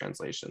Institute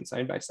translation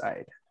side by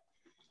side.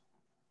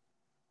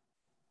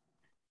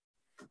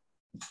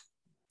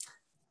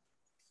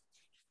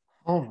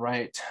 All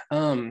right.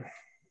 How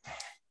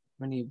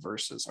many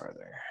verses are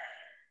there?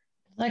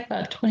 Like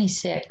about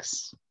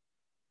 26.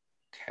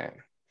 Okay.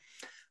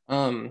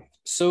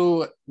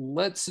 So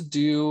let's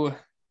do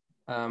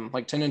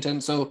like 10 and 10.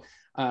 So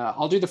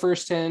I'll do the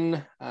first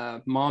 10.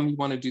 Mom, you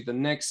want to do the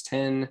next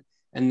 10,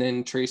 and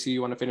then Tracy,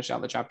 you want to finish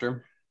out the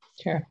chapter?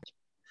 Sure.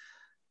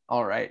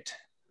 All right.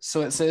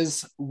 So it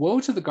says,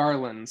 "Woe to the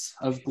garlands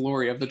of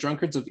glory of the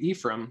drunkards of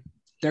Ephraim.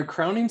 Their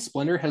crowning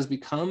splendor has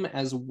become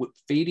as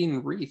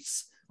fading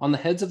wreaths on the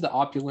heads of the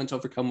opulent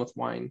overcome with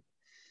wine.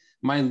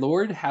 My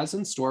Lord has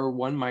in store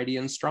one mighty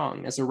and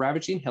strong, as a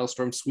ravaging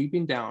hailstorm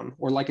sweeping down,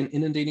 or like an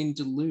inundating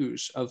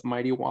deluge of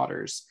mighty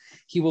waters.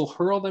 He will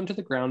hurl them to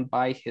the ground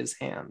by his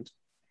hand.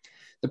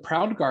 The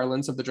proud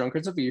garlands of the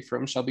drunkards of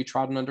Ephraim shall be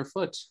trodden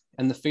underfoot,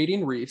 and the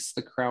fading wreaths,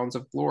 the crowns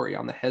of glory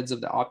on the heads of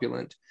the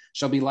opulent,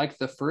 shall be like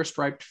the first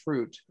ripe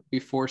fruit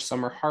before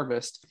summer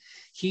harvest.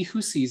 He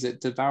who sees it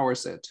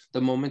devours it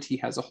the moment he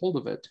has a hold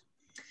of it.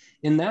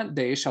 In that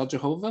day shall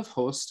Jehovah of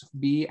hosts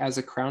be as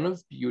a crown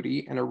of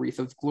beauty and a wreath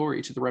of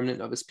glory to the remnant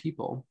of his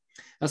people,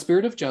 a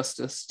spirit of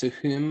justice to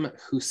him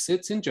who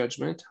sits in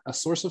judgment, a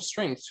source of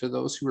strength to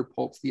those who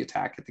repulse the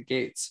attack at the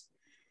gates.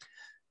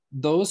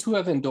 Those who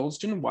have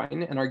indulged in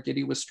wine and are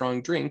giddy with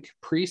strong drink,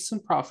 priests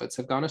and prophets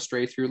have gone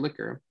astray through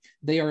liquor.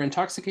 They are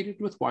intoxicated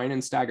with wine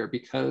and stagger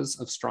because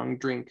of strong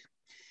drink.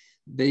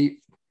 They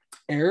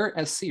err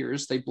as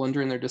seers, they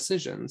blunder in their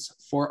decisions.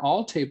 For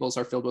all tables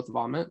are filled with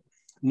vomit.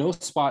 No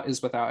spot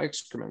is without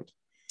excrement.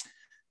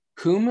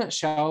 Whom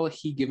shall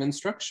he give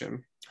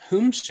instruction?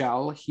 Whom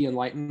shall he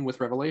enlighten with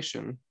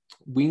revelation?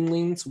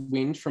 Weanlings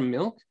weaned from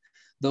milk,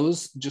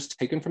 those just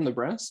taken from the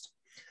breast?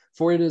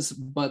 For it is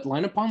but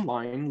line upon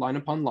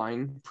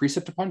line,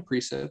 precept upon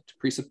precept,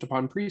 precept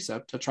upon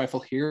precept, a trifle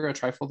here, a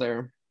trifle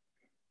there.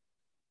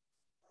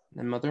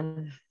 And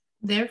Mother?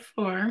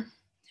 Therefore,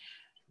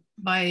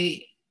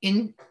 by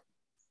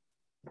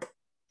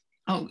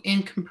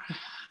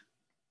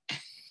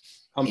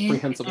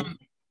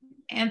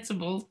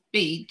incomprehensible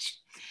speech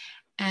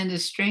and a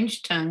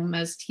strange tongue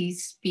must he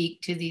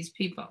speak to these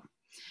people,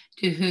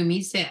 to whom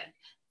he said,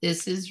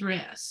 this is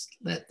rest,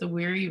 let the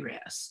weary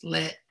rest,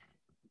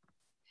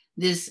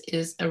 this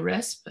is a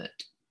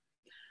respite,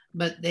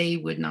 but they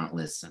would not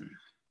listen.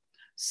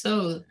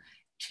 So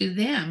to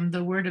them,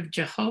 the word of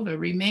Jehovah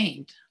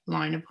remained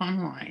line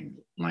upon line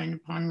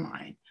upon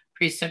line,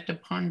 precept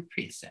upon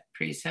precept,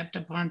 precept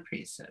upon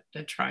precept,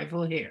 a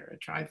trifle here, a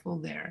trifle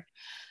there,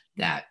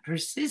 that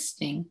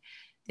persisting,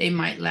 they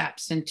might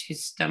lapse into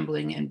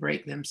stumbling and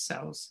break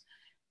themselves,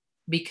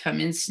 become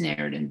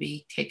ensnared and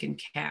be taken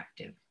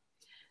captive.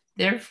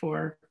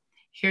 Therefore,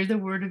 hear the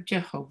word of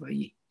Jehovah,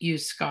 you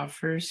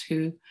scoffers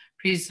who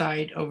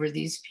preside over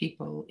these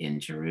people in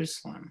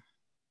Jerusalem.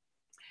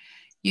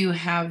 You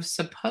have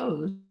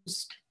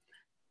supposed,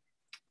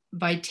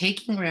 by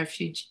taking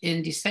refuge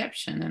in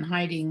deception and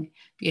hiding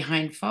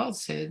behind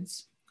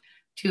falsehoods,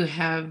 to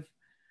have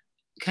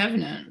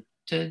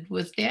covenanted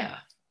with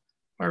death,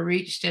 or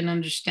reached an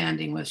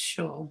understanding with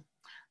Sheol,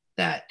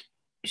 that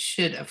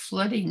should a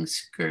flooding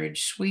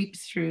scourge sweep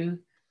through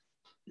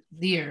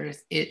the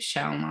earth, it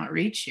shall not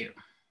reach you.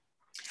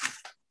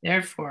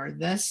 Therefore,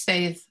 thus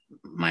saith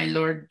my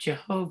Lord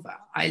Jehovah,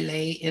 I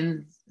lay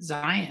in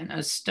Zion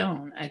a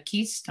stone, a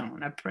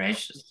keystone, a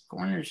precious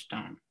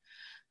cornerstone,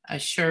 a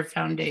sure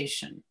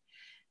foundation.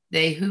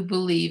 They who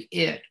believe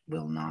it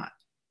will not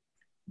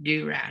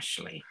do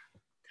rashly.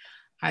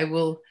 I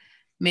will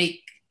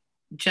make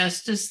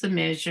justice the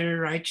measure,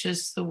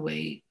 righteous the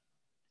weight.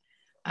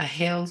 A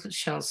hail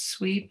shall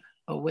sweep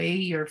away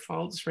your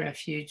false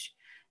refuge,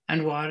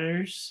 and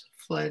waters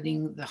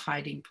flooding the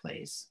hiding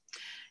place.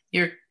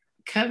 Your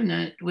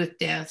covenant with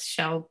death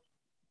shall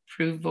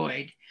prove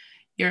void.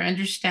 Your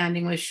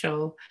understanding with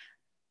Sheol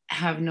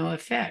have no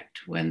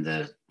effect when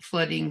the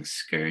flooding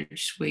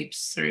scourge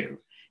sweeps through.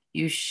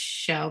 You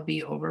shall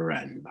be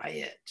overrun by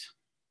it.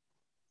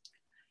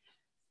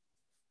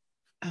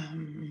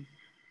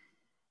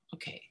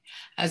 Okay.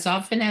 As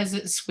often as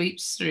it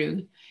sweeps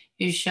through,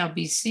 you shall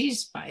be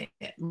seized by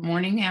it.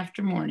 Morning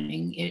after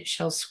morning, it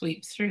shall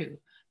sweep through.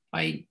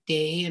 By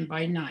day and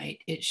by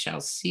night, it shall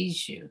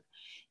seize you.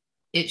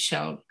 It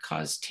shall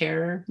cause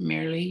terror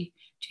merely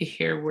to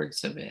hear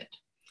words of it.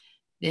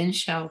 Then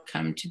shall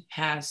come to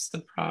pass the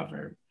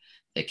proverb,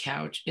 the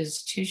couch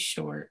is too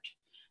short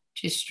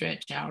to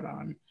stretch out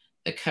on,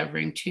 the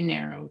covering too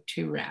narrow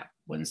to wrap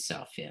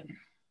oneself in.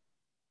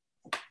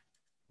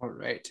 All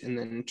right, and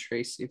then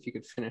Tracy, if you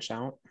could finish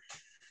out.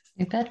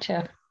 You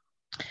betcha.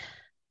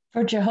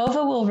 For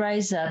Jehovah will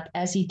rise up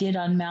as he did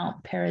on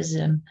Mount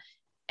Perazim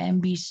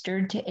and be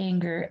stirred to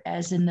anger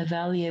as in the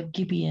valley of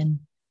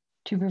Gibeon,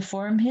 to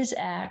perform his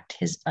act,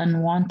 his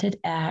unwanted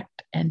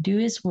act, and do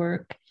his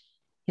work,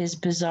 his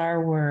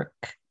bizarre work.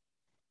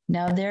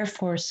 Now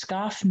therefore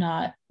scoff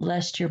not,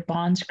 lest your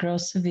bonds grow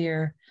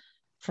severe,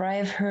 for I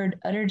have heard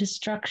utter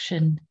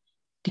destruction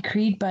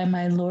decreed by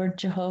my Lord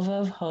Jehovah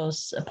of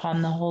hosts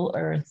upon the whole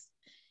earth.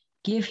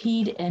 Give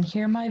heed and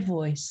hear my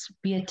voice,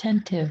 be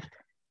attentive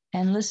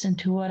and listen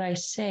to what I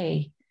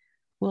say.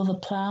 Will the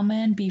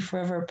plowman be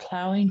forever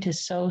plowing to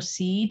sow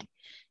seed,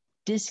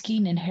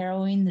 disking and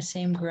harrowing the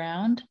same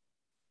ground?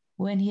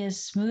 When he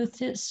has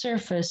smoothed its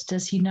surface,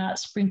 does he not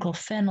sprinkle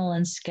fennel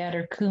and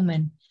scatter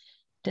cumin?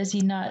 Does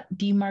he not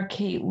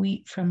demarcate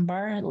wheat from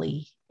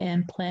barley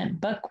and plant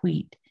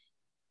buckwheat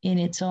in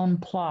its own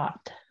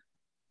plot?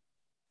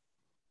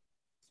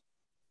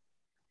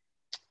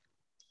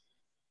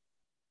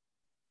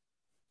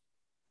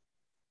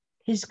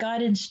 His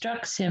God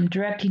instructs him,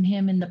 directing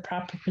him in the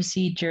proper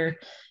procedure.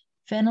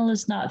 Fennel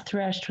is not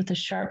threshed with a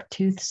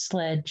sharp-toothed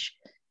sledge,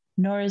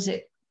 nor is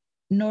a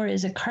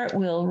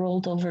cartwheel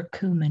rolled over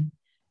cumin.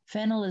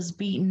 Fennel is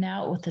beaten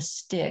out with a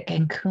stick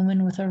and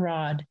cumin with a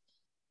rod.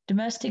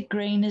 Domestic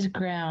grain is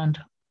ground.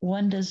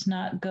 One does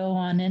not go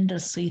on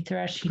endlessly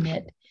threshing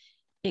it.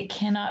 It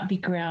cannot be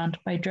ground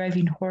by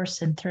driving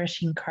horse and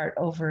threshing cart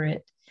over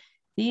it.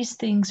 These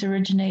things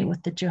originate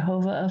with the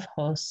Jehovah of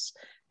hosts,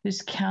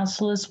 whose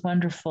counsel is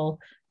wonderful,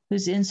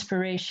 whose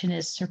inspiration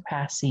is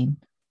surpassing.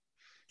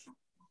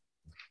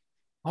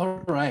 All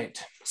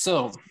right.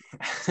 So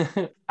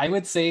I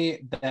would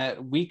say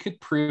that we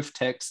could proof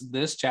text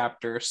this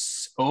chapter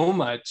so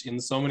much in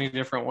so many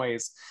different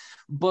ways,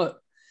 but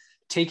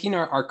taking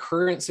our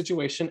current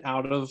situation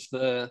out of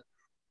the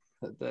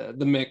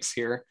mix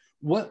here,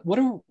 what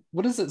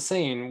is it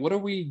saying? What are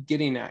we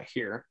getting at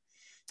here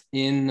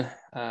in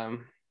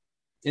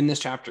in this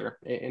chapter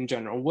in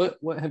general? What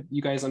have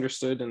you guys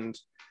understood and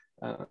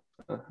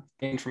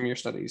gained from your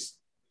studies,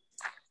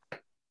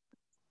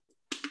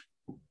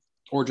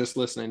 or just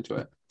listening to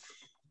it?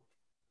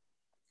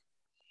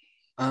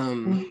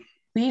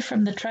 We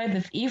from the tribe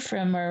of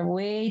Ephraim are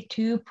way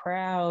too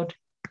proud.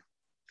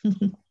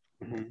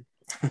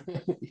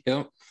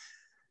 Yep.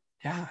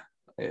 Yeah.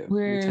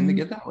 We tend to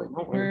get that way,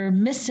 don't we? We're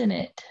missing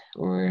it.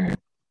 We're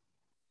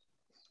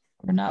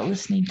not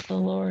listening to the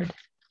Lord.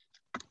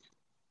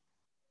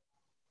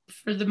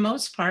 For the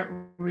most part,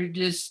 we're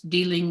just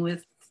dealing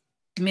with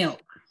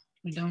milk.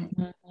 We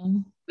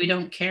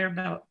don't care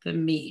about the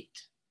meat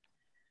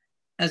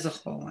as a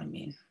whole. I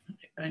mean,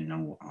 I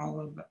know all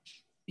of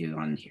you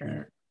on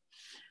here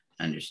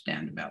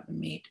understand about the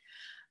meat,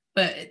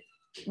 but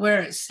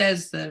where it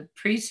says the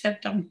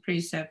precept on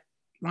precept,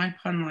 line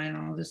upon line,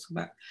 all this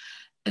about,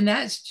 and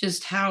that's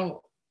just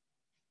how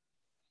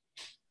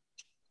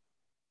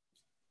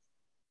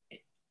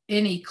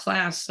any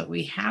class that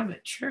we have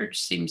at church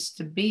seems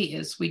to be,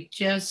 is we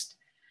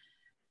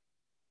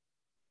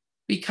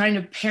kind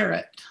of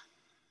parrot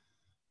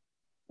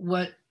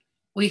what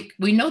we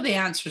know the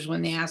answers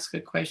when they ask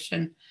a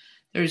question.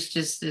 There's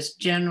just this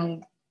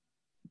general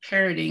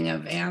parroting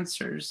of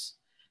answers,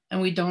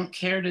 and we don't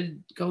care to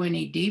go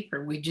any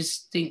deeper. We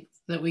just think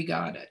that we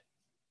got it.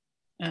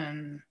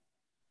 And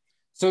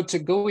so to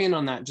go in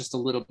on that just a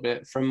little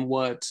bit from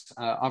what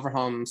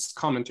Abraham's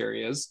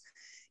commentary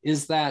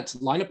is that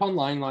line upon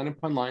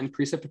line,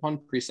 precept upon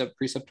precept,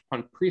 precept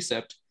upon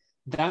precept,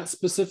 that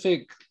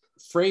specific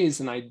phrase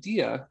and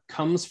idea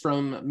comes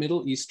from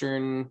Middle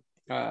Eastern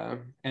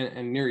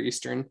and Near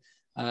Eastern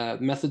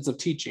methods of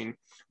teaching,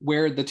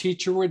 where the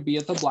teacher would be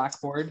at the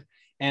blackboard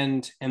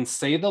and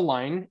say the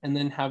line, and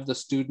then have the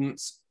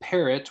students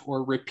parrot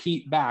or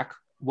repeat back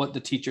what the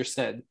teacher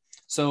said.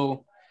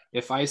 So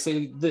if I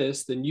say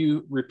this, then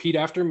you repeat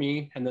after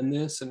me, and then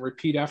this, and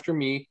repeat after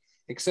me,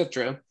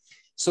 etc.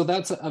 So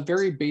that's a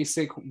very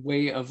basic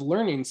way of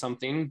learning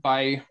something,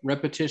 by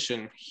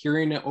repetition,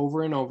 hearing it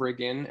over and over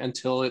again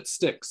until it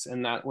sticks,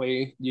 and that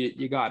way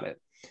you got it.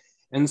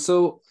 And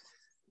so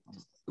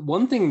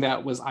one thing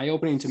that was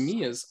eye-opening to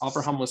me as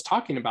Abraham was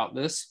talking about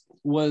this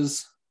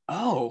was,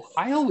 oh,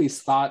 I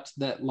always thought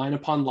that line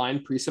upon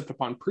line, precept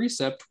upon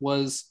precept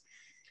was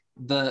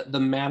the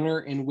manner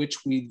in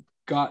which we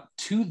got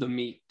to the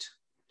meat.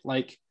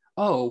 Like,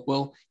 oh,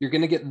 well, you're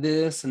going to get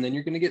this, and then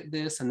you're going to get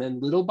this, and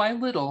then little by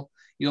little,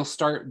 you'll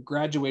start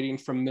graduating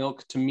from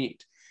milk to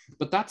meat.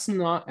 But that's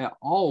not at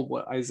all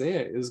what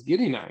Isaiah is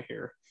getting at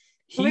here.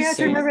 Well, we have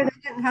to remember they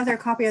didn't have their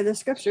copy of the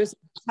scriptures.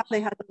 How they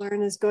had to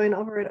learn is going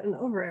over it and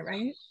over it,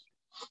 right?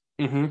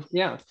 Mm-hmm,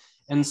 yeah.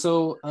 And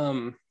so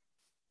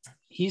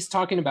he's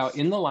talking about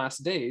in the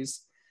last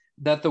days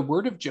that the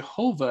word of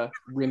Jehovah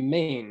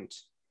remained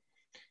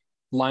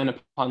line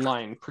upon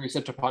line,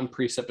 precept upon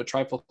precept, a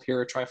trifle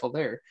here, a trifle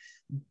there.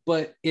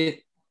 But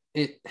it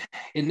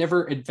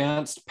never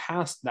advanced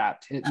past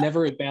that. It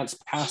never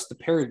advanced past the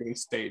parroting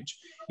stage.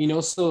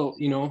 So,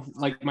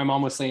 like my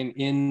mom was saying,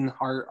 in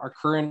our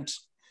current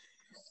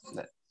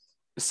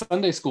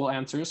Sunday school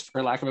answers,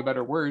 for lack of a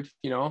better word,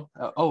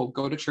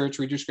 go to church,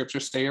 read your scripture,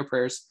 say your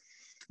prayers.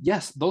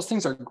 Yes, those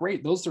things are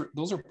great. Those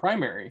are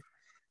primary,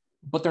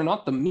 but they're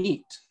not the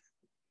meat.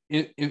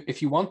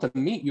 If you want the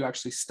meat, you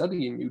actually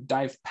study and you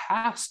dive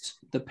past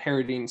the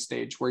parroting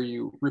stage where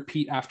you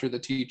repeat after the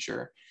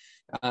teacher.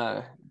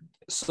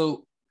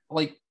 So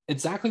like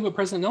exactly what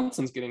President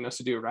Nelson's getting us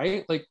to do,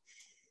 right? Like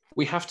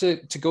we have to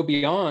go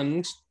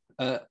beyond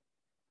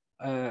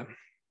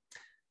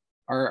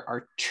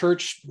our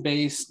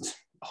church-based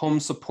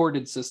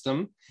home-supported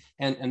system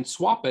and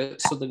swap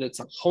it so that it's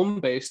a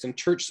home-based and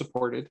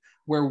church-supported,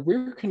 where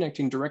we're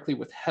connecting directly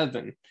with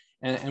heaven.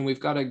 And we've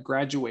got to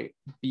graduate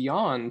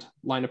beyond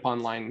line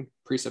upon line,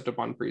 precept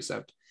upon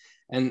precept.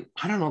 And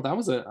I don't know, that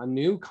was a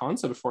new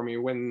concept for me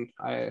when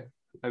I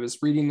was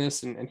reading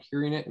this and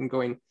hearing it and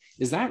going,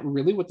 is that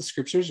really what the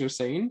scriptures are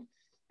saying?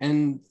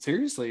 And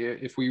seriously,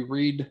 if we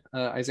read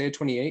Isaiah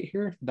 28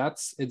 here,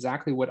 that's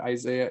exactly what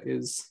Isaiah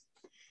is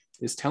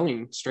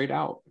telling straight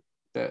out,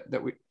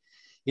 that we,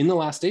 in the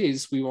last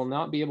days, we will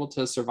not be able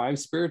to survive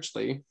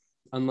spiritually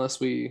unless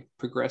we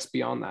progress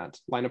beyond that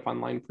line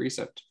upon line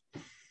precept.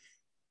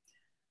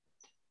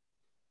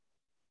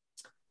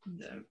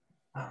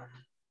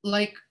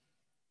 Like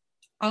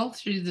all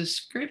through the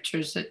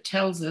scriptures, it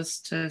tells us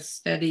to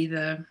study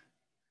the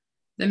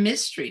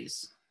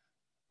mysteries.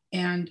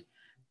 And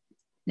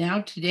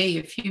now today,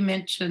 if you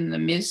mention the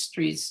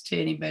mysteries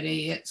to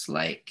anybody, it's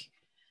like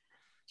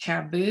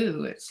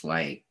taboo. It's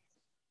like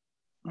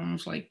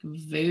almost like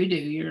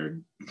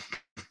voodoo.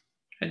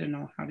 I don't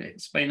know how to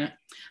explain it.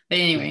 But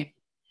anyway.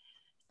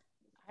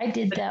 I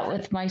did that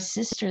with my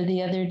sister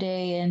the other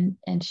day,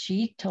 and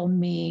she told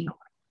me,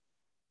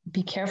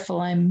 be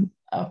careful, I'm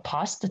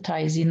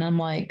apostatizing. I'm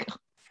like,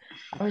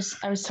 I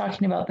was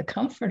talking about the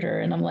comforter,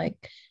 and I'm like,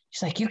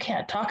 she's like, you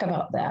can't talk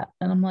about that.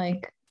 And I'm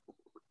like,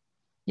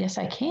 yes,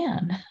 I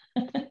can.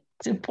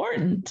 It's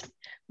important.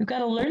 We've got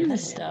to learn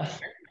this stuff.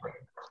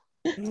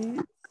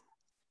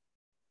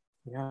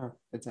 Yeah,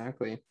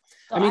 exactly.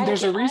 So I mean,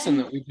 there's a reason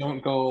that we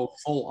don't go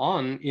full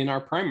on in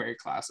our primary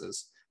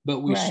classes,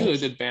 but we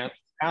should advance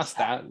past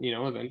that, you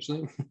know,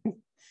 eventually.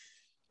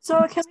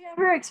 So can we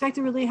ever expect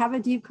to really have a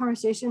deep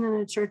conversation in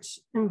a church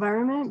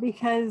environment?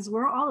 Because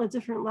we're all at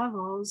different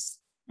levels.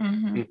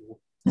 Mm-hmm.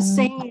 Just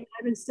saying,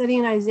 I've been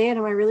studying Isaiah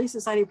to my Relief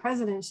Society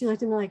president. She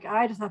looked at me like,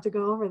 I just have to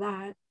go over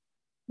that.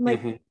 I'm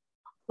like,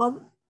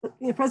 well,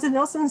 President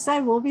Nelson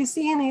said, we'll be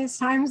seeing these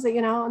times that,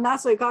 you know, and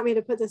that's what got me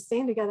to put this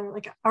thing together.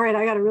 Like, all right,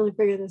 I got to really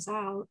figure this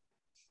out.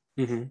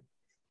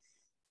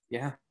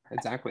 Yeah,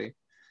 exactly.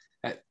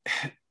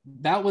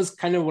 That was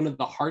kind of one of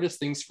the hardest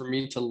things for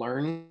me to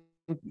learn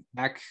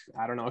back,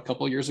 I don't know, a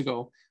couple of years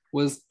ago,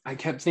 was I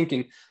kept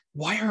thinking,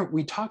 why aren't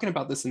we talking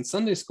about this in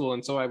Sunday school?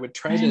 And so I would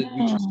try to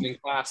be teaching in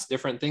class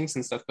different things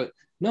and stuff, but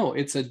no,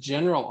 it's a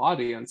general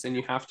audience and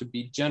you have to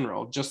be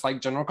general, just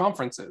like general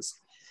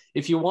conferences.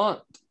 If you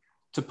want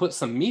to put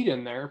some meat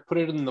in there, put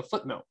it in the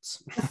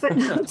footnotes. The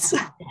footnotes.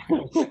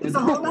 There's a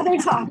whole other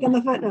talk in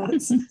the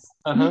footnotes.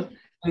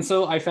 And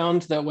so I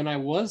found that when I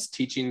was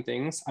teaching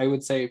things, I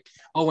would say,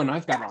 oh, and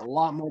I've got a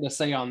lot more to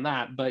say on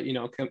that, but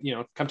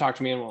come talk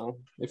to me, and we'll,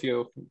 if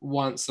you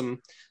want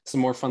some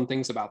more fun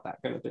things about that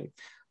kind of thing.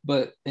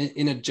 But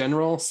in a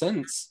general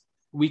sense,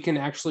 we can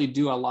actually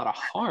do a lot of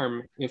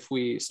harm if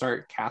we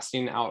start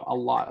casting out a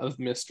lot of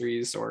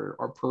mysteries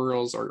or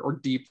pearls or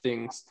deep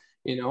things.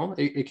 You know,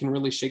 it can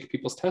really shake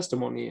people's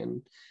testimony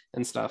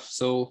and stuff.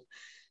 So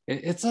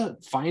it's a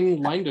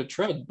fine line to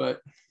tread, but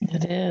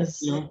it is.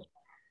 You know,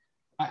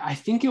 I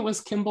think it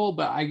was Kimball,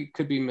 but I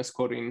could be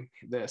misquoting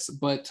this,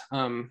 but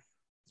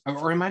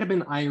or it might have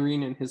been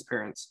Irene and his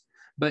parents.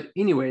 But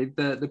anyway,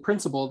 the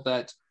principle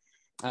that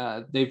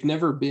they've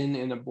never been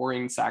in a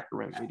boring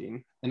sacrament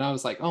meeting. And I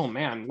was like, oh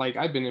man, like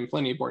I've been in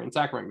plenty of boring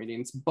sacrament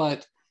meetings,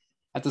 but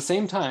at the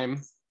same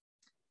time,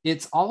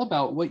 it's all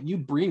about what you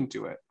bring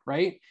to it,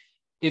 right?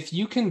 If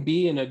you can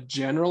be in a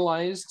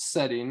generalized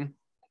setting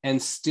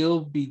and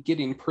still be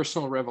getting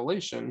personal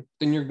revelation,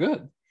 then you're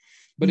good.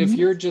 But if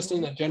you're just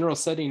in a general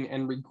setting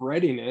and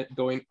regretting it,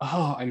 going,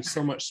 oh, I'm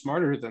so much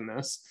smarter than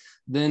this,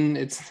 then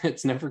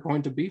it's never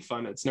going to be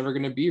fun. It's never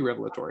going to be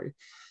revelatory.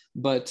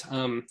 But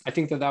I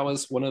think that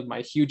was one of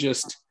my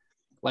hugest,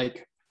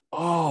 like,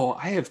 oh,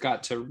 I have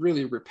got to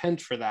really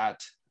repent for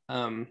that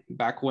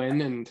back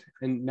when.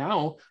 And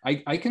now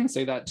I can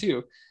say that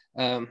too.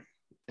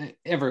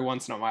 Every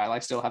once in a while, I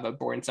still have a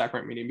boring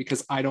sacrament meeting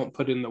because I don't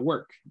put in the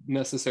work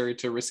necessary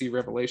to receive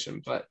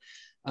revelation. But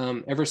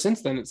ever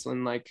since then, it's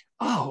been like,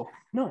 oh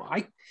no,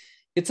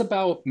 it's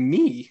about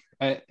me.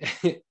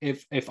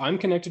 If I'm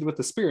connected with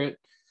the Spirit,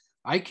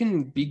 I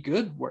can be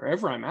good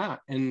wherever I'm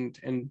at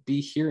and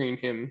be hearing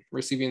him,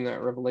 receiving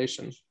that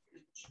revelation.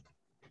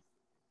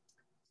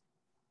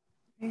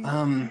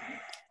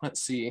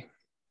 Let's see.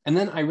 And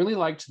then I really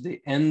liked the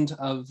end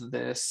of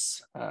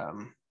this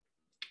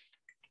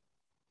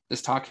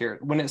this talk here,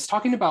 when it's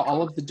talking about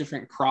all of the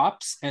different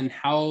crops and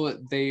how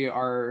they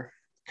are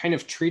kind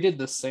of treated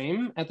the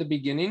same at the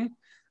beginning,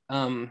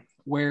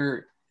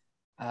 where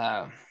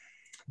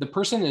the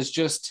person is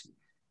just,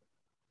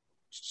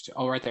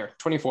 oh, right there,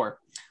 24.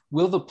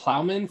 Will the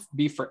plowman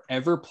be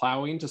forever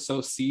plowing to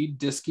sow seed,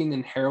 disking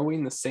and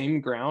harrowing the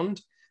same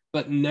ground,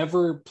 but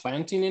never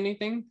planting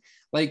anything?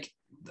 Like,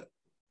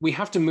 we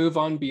have to move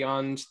on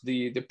beyond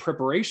the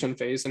preparation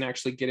phase and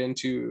actually get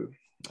into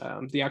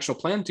the actual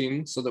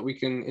planting so that we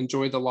can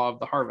enjoy the law of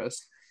the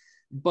harvest.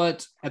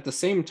 But at the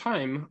same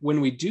time, when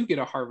we do get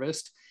a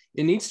harvest,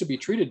 it needs to be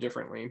treated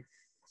differently.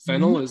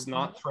 Fennel is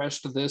not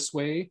threshed this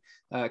way.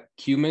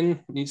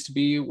 Cumin needs to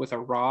be with a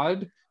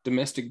rod.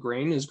 Domestic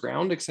grain is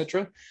ground,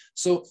 etc.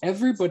 So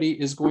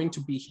everybody is going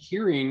to be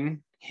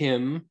hearing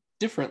him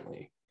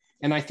differently.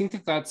 And I think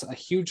that that's a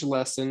huge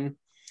lesson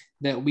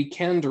that we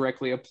can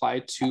directly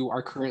apply to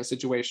our current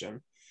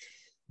situation.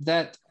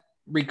 That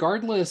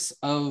regardless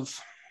of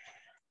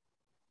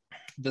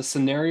the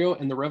scenario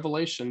and the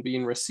revelation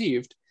being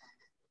received,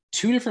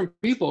 two different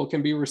people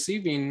can be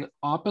receiving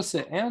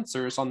opposite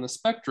answers on the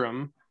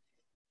spectrum.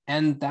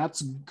 And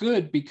that's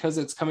good because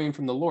it's coming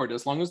from the Lord,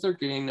 as long as they're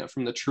getting it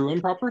from the true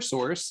and proper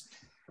source.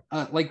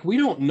 Like, we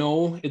don't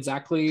know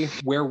exactly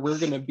where we're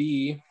going to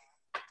be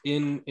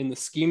in the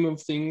scheme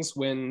of things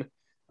when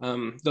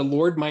the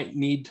Lord might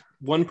need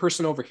one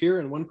person over here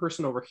and one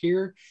person over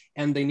here,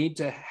 and they need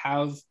to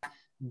have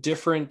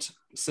different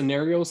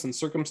scenarios and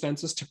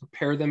circumstances to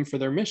prepare them for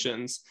their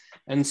missions.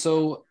 And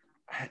so,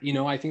 you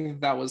know, I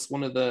think that was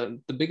one of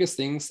the biggest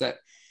things that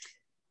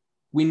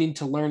we need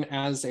to learn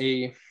as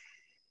a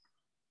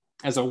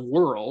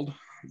world,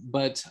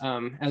 but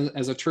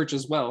as a church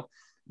as well,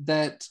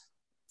 that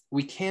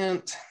we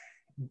can't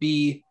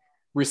be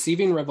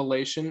receiving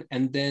revelation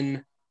and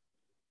then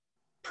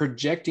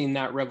projecting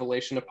that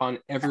revelation upon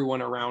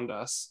everyone around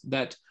us,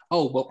 that,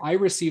 oh, well, I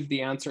received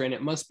the answer and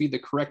it must be the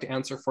correct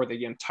answer for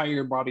the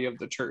entire body of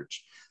the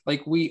church.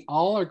 Like, we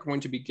all are going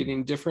to be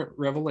getting different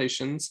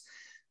revelations.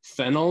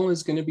 Fennel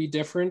is going to be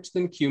different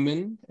than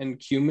cumin, and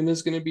cumin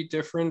is going to be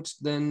different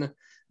than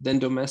than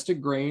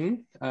domestic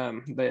grain,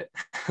 that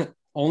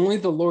only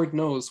the Lord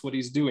knows what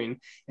he's doing.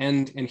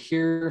 And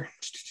here,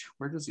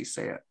 where does he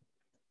say it?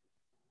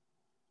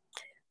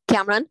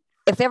 Cameron,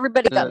 if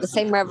everybody got the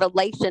same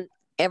revelation,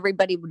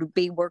 everybody would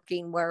be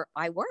working where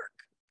I work.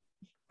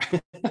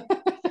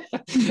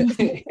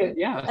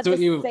 Yeah, at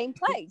the same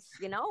place,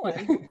 you know.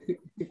 And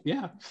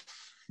yeah,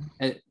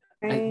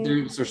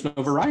 there's no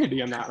variety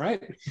in that,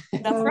 right?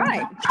 That's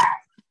right.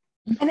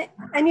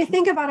 And you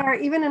think about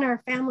even in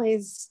our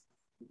families,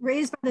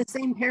 raised by the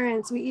same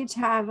parents, we each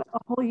have a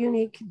whole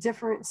unique,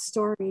 different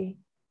story.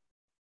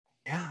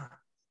 Yeah.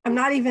 I'm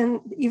not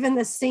even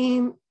the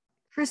same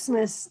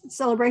Christmas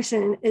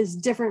celebration is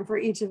different for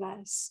each of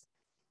us.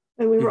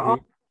 And we were all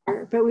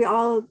there, but we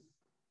all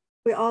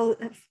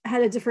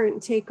had a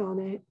different take on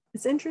it.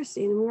 It's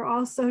interesting. We were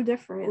all so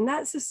different. And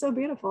that's just so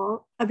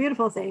beautiful, a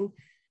beautiful thing.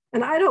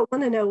 And I don't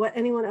want to know what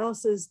anyone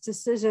else's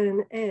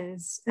decision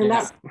is. And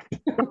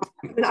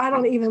and I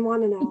don't even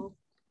want to know.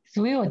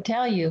 So we will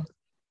tell you.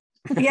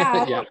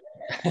 Yeah.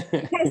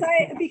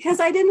 because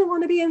I didn't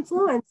want to be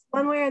influenced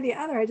one way or the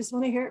other. I just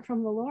want to hear it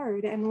from the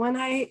Lord. And when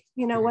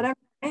whatever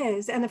it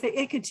is, and if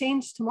it could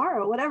change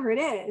tomorrow, whatever it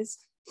is,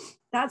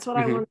 that's what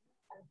I want.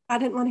 I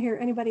didn't want to hear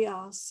anybody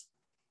else.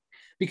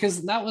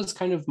 Because that was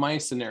kind of my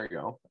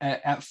scenario.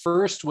 At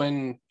first,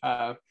 when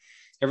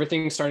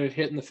everything started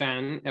hitting the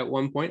fan, at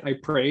one point I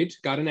prayed,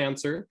 got an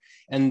answer,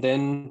 and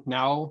then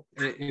now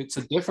it's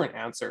a different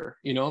answer.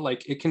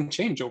 Like it can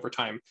change over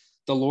time.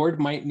 The Lord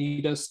might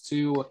need us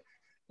to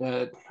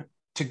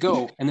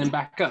go and then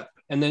back up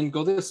and then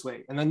go this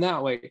way and then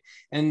that way.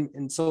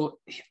 And so,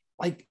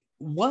 like,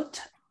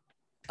 what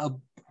a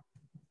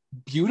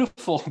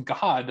beautiful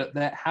God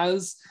that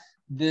has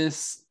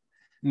this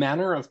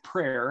manner of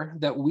prayer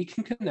that we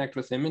can connect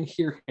with him and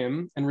hear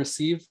him and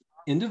receive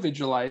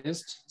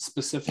individualized,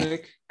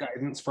 specific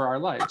guidance for our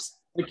lives.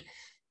 Like,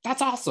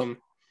 that's awesome.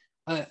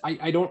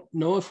 I don't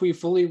know if we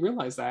fully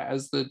realize that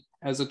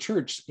as a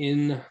church,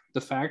 in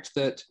the fact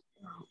that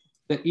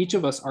each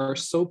of us are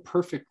so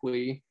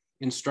perfectly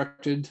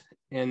instructed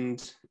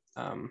and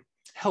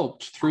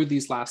helped through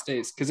these last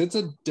days, because it's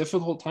a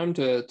difficult time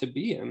to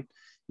be in.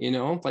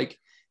 Like,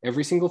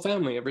 every single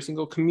family, every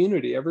single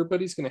community,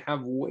 everybody's going to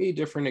have way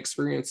different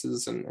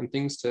experiences and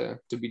things to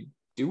be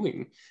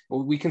doing.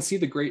 Well, we can see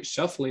the great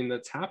shuffling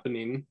that's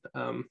happening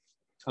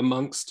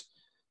amongst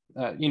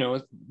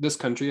this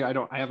country. I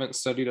haven't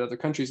studied other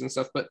countries and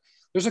stuff, but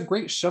there's a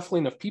great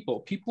shuffling of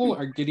people. People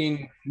are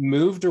getting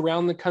moved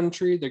around the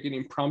country. They're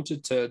getting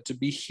prompted to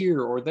be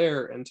here or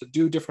there and to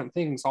do different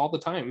things all the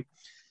time.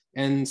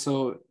 And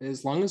so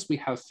as long as we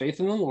have faith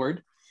in the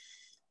Lord,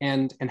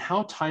 and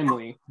how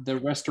timely the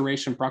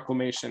Restoration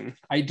Proclamation.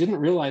 I didn't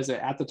realize it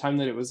at the time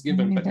that it was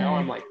given, but now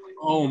I'm like,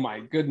 oh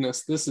my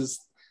goodness, this is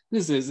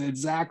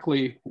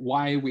exactly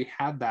why we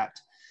had that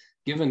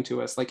given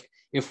to us. Like,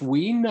 if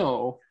we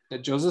know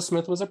that Joseph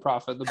Smith was a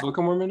prophet, the Book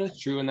of Mormon is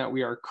true, and that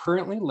we are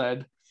currently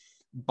led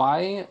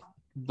by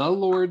the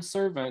Lord's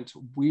servant,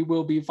 we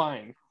will be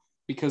fine,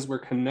 because we're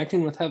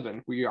connecting with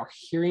heaven. We are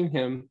hearing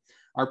him.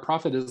 Our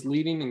prophet is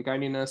leading and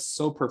guiding us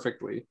so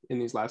perfectly in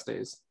these last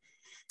days.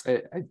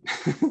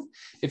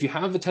 If you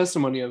have the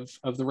testimony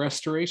of the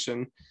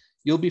restoration,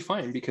 you'll be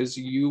fine, because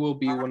you will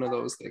be one of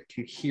those that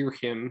can hear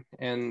him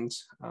and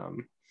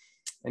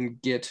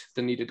get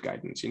the needed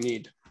guidance you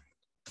need.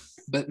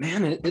 But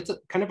man, it's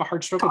kind of a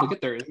hard struggle to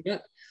get there, isn't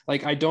it?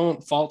 Like, I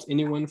don't fault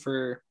anyone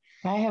for.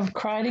 I have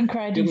cried and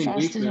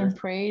fasted and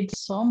prayed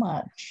so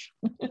much.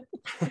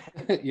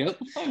 Yep.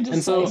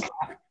 And so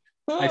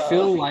I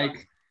feel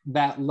like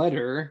that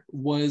letter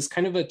was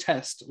kind of a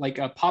test, like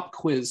a pop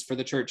quiz for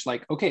the church.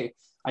 Like, okay,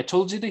 I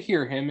told you to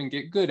hear him and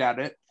get good at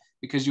it,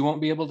 because you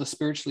won't be able to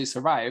spiritually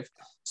survive.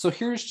 So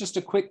here's just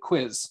a quick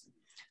quiz.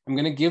 I'm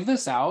going to give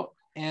this out,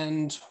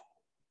 and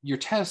your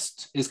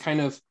test is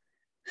kind of,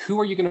 who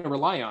are you going to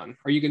rely on?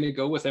 Are you going to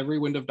go with every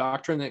wind of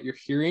doctrine that you're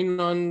hearing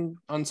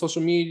on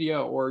social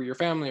media or your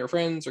family or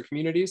friends or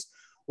communities?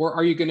 Or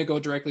are you going to go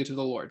directly to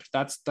the Lord?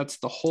 That's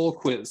the whole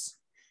quiz.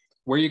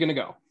 Where are you going to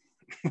go?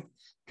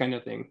 Kind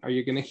of thing. Are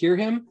you going to hear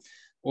him?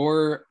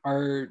 Or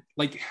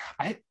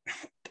I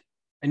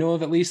know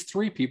of at least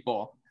 3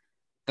 people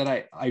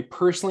that I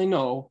personally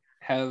know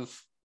have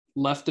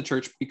left the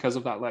church because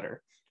of that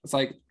letter. It's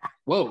like,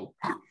 whoa,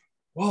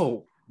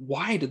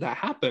 why did that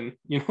happen?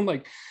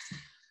 Like,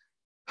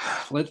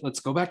 let's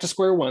go back to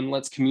square one.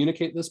 Let's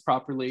communicate this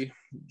properly.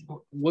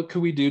 What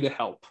could we do to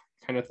help,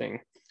 kind of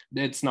thing.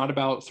 It's not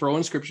about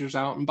throwing scriptures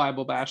out and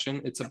Bible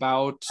bashing. It's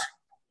about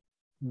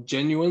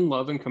genuine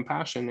love and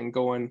compassion and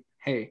going,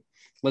 hey,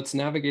 let's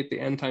navigate the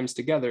end times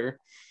together.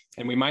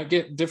 And we might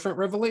get different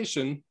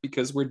revelation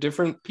because we're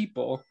different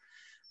people,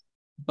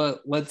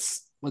 but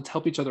let's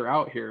help each other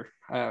out here.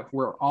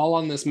 We're all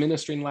on this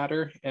ministering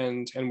ladder,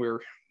 and we're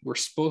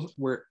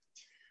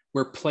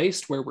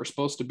placed where we're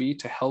supposed to be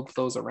to help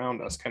those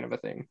around us, kind of a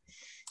thing.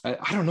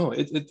 I don't know.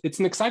 It's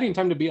an exciting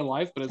time to be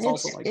alive, but it's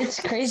also like, it's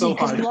crazy, so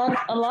because hard.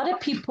 a lot of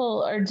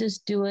people are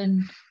just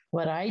doing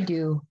what I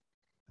do.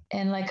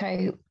 And like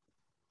I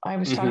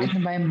was talking to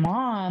my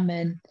mom,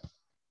 and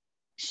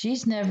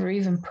she's never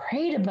even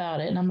prayed about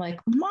it. And I'm like,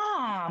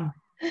 Mom,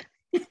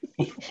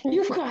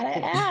 you've got to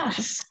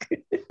ask.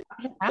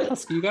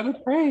 Ask, you got to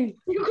pray.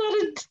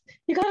 You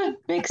gotta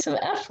make some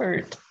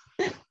effort.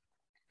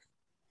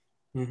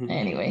 Mm-hmm.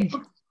 Anyway.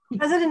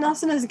 President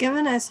Nelson has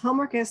given us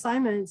homework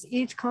assignments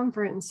each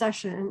conference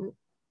session.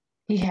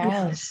 He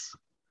has.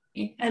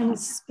 And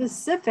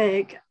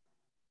specific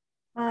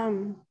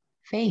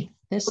faith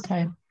this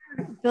time.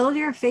 Build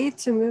your faith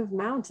to move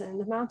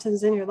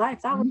mountains in your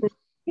life. That was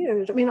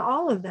huge. I mean,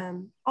 all of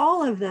them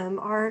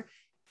are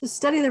to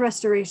study the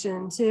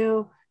restoration,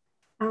 to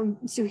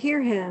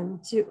hear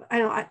him,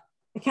 I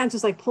can't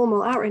just like pull them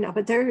all out right now,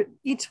 but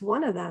each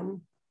one of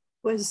them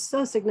was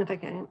so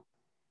significant.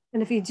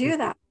 And if you do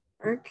that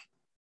work,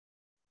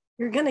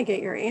 you're going to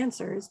get your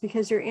answers,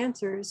 because your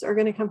answers are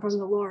going to come from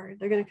the Lord.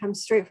 They're going to come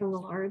straight from the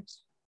Lord.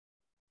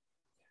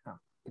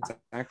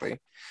 Exactly.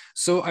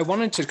 So I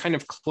wanted to kind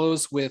of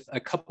close with a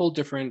couple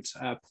different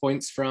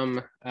points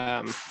from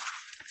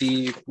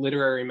the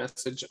literary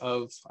message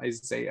of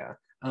Isaiah.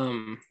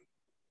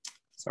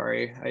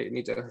 Sorry, I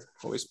need to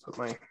always put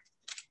my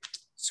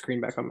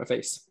screen back on my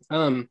face.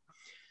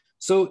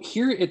 So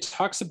here it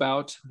talks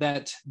about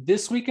that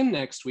this week and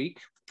next week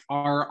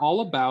are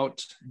all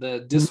about the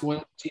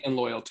disloyalty and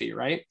loyalty,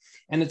 right?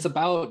 And it's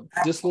about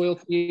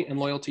disloyalty and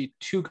loyalty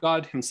to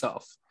God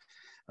himself.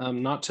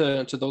 Not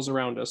to those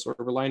around us or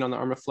relying on the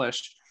arm of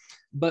flesh.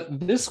 But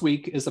this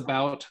week is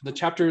about the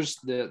chapters,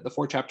 the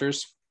 4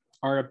 chapters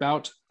are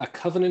about a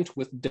covenant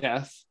with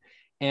death.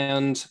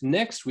 And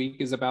next week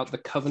is about the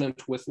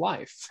covenant with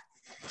life.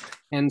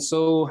 And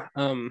so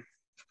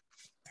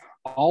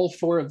all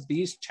 4 of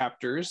these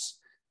chapters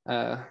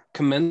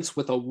commence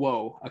with a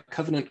woe, a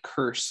covenant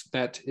curse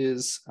that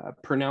is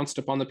pronounced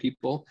upon the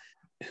people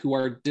who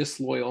are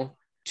disloyal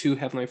to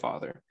Heavenly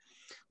Father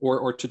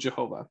or to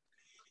Jehovah,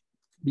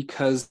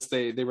 because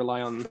they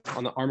rely on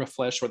the arm of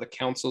flesh or the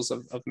counsels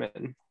of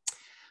men.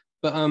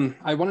 But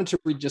I wanted to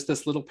read just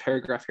this little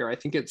paragraph here. I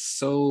think it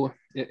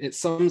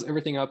sums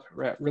everything up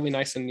really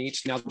nice and neat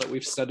now that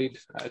we've studied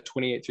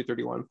 28 through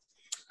 31.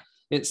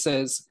 It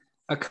says,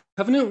 a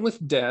covenant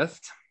with death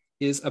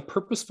is a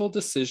purposeful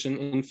decision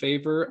in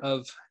favor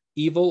of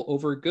evil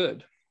over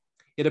good.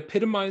 It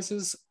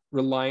epitomizes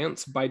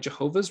reliance by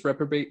Jehovah's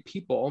reprobate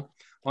people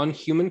on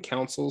human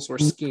counsels or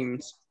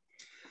schemes.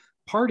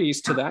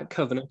 Parties to that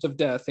covenant of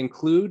death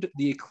include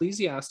the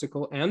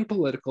ecclesiastical and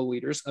political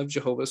leaders of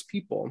Jehovah's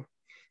people.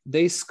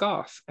 They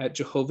scoff at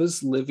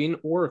Jehovah's living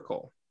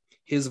oracle,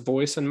 his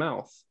voice and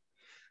mouth.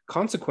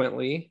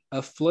 Consequently,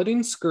 a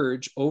flooding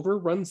scourge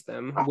overruns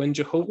them when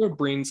Jehovah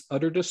brings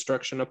utter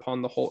destruction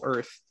upon the whole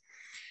earth.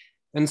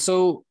 And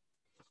so,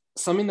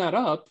 summing that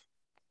up,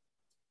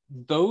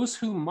 those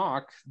who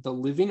mock the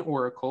living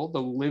oracle,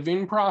 the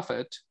living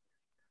prophet,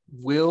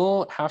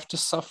 will have to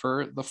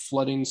suffer the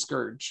flooding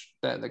scourge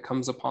that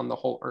comes upon the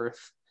whole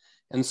earth.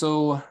 And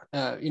so,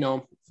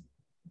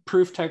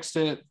 proof text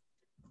it,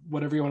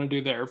 whatever you want to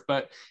do there,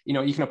 but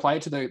you can apply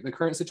it to the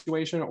current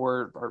situation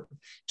or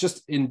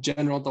just in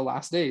general the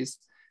last days.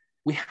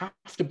 We have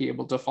to be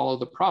able to follow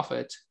the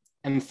prophet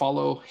and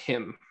follow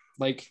him.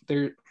 Like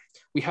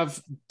we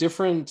have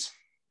different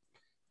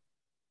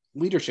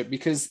leadership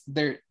because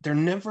they're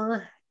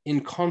never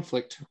in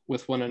conflict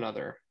with one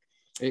another.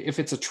 If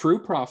it's a true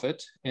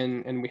prophet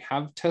and we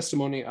have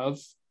testimony of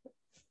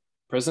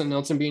President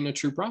Nelson being a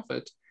true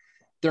prophet,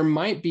 there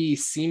might be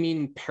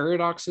seeming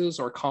paradoxes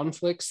or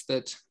conflicts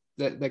that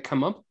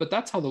come up, but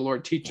that's how the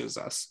Lord teaches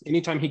us.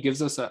 Anytime he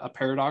gives us a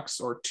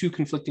paradox or 2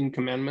 conflicting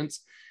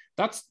commandments,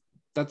 that's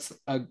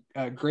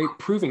a great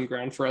proving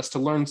ground for us to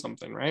learn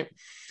something, right?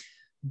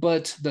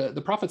 But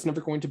the prophet's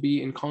never going to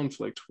be in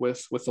conflict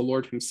with the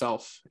Lord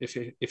himself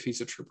if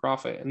he's a true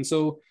prophet. And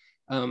so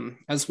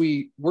as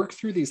we work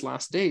through these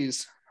last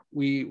days,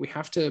 we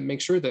have to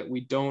make sure that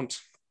we don't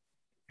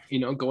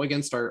go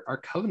against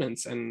our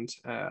covenants and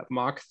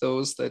mock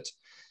those that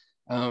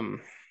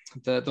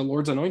the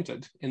Lord's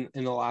anointed in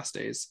the last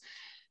days,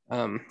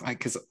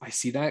 because I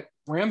see that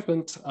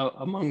rampant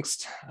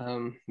amongst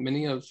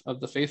many of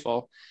the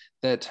faithful,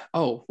 that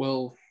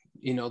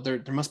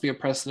there must be a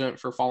precedent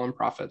for fallen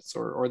prophets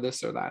or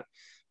this or that.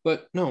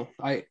 But no,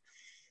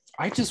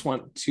 I just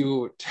want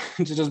to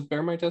just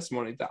bear my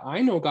testimony that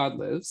I know God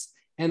lives,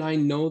 and I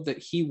know that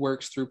he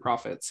works through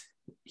prophets.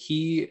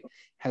 He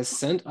has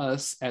sent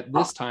us at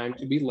this time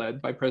to be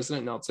led by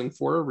President Nelson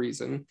for a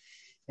reason.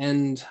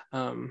 And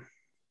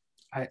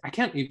I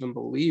can't even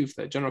believe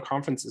that General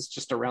Conference is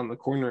just around the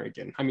corner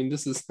again. I mean,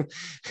 this is,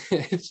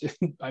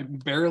 I'm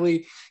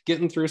barely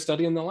getting through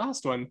studying the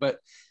last one, but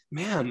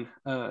man,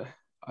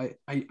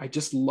 I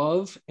just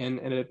love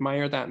and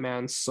admire that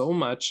man so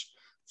much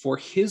for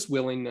his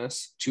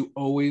willingness to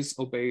always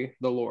obey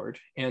the Lord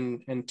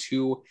and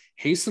to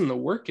hasten the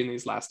work in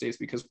these last days,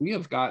 because we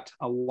have got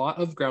a lot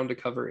of ground to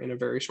cover in a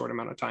very short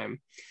amount of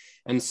time.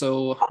 And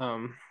so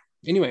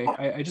anyway,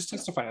 I just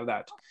testify of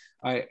that.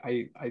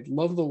 I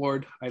love the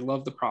Lord. I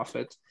love the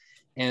prophet,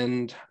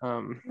 and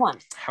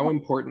how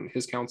important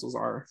his counsels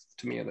are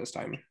to me at this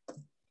time.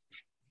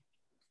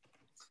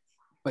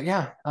 But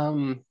yeah,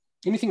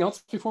 anything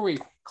else before we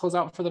close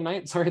out for the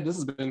night? Sorry, this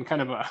has been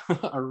kind of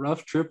a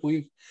rough trip.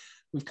 We've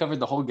covered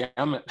the whole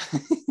gamut.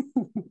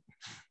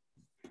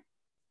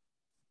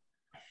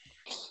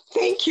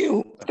 Thank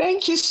you.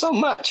 Thank you so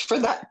much for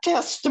that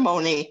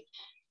testimony.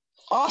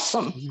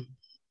 Awesome.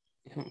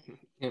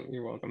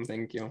 You're welcome.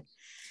 Thank you.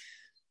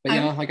 But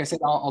yeah, like I said,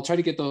 I'll try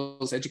to get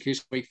those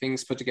Education Week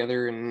things put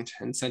together and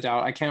sent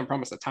out. I can't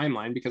promise a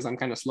timeline because I'm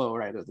kind of slow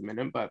right at the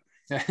minute, but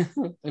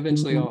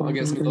eventually I'll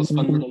get some of those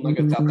fun little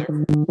nuggets out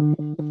there.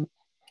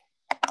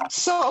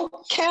 So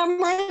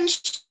Cameron,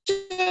 should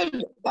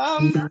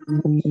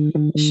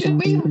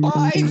we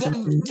buy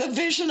the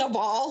Vision of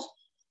All?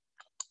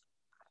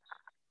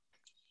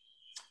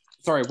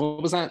 Sorry,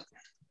 what was that?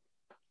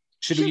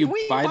 Should we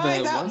buy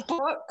that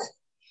book?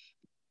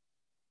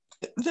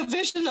 The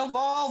Vision of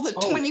All, the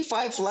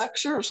 25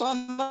 lectures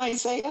on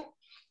Isaiah?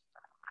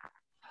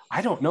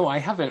 I don't know. I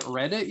haven't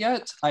read it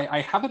yet.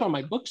 I have it on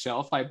my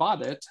bookshelf. I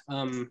bought it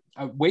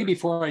way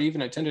before I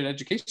even attended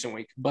Education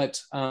Week.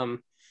 But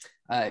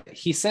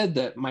he said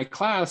that my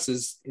class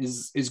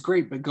is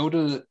great, but go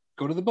to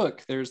the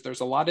book. There's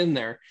a lot in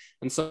there,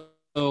 and so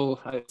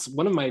it's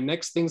one of my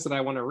next things that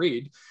I want to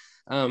read.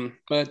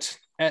 But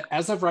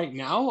as of right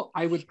now,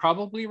 I would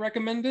probably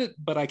recommend it,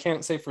 but I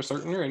can't say for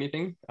certain or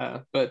anything.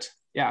 But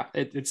yeah,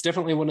 it's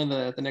definitely one of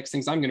the next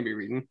things I'm going to be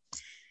reading.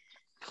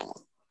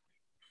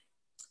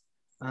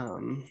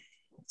 Let's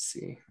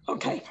see.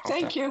 Okay,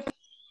 thank you.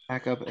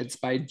 Back up. It's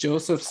by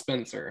Joseph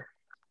Spencer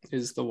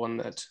is the one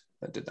that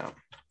did that.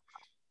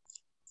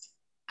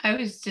 I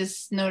was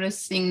just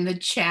noticing the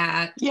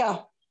chat.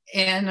 Yeah.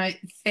 And I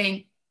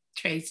thank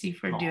Tracy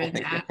for doing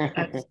that.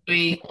 That's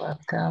sweet.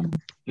 Welcome.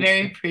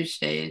 Very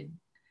appreciated.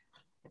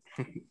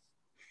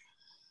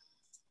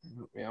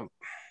 Yeah.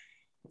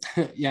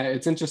 Yeah,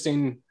 it's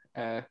interesting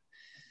how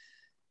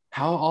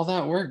all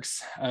that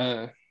works.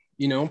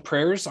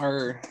 Prayers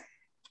are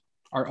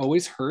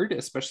always heard,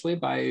 especially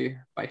by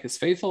his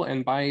faithful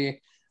and by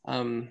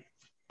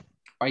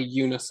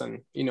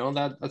unison.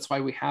 That's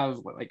why we have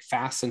like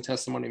fasts and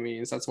testimony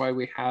meetings. That's why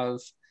we have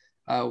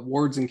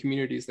wards and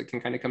communities that can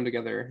kind of come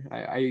together.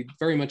 I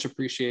very much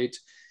appreciate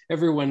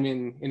everyone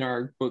in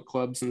our book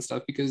clubs and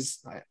stuff,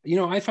 because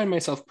I find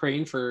myself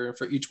praying for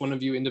each one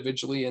of you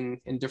individually in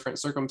different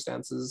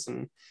circumstances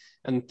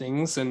and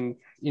things. And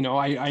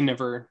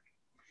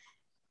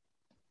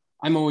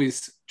I'm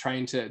always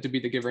trying to be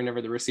the giver,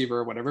 never the receiver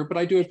or whatever, but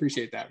I do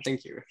appreciate that.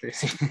 Thank you,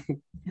 Tracy.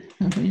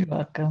 You're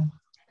welcome.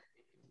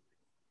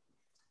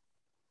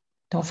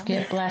 Don't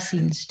forget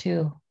blessings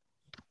too.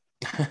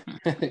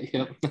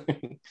 Yep.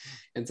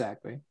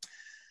 Exactly.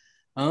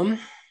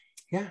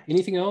 Yeah,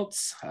 anything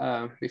else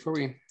before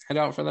we head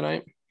out for the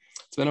night?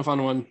 It's been a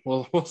fun one.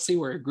 We'll see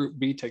where Group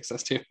B takes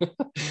us to.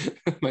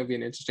 Might be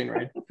an interesting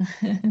ride.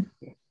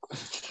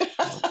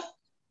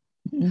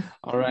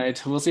 All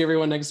right, we'll see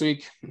everyone next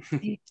week.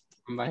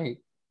 Bye.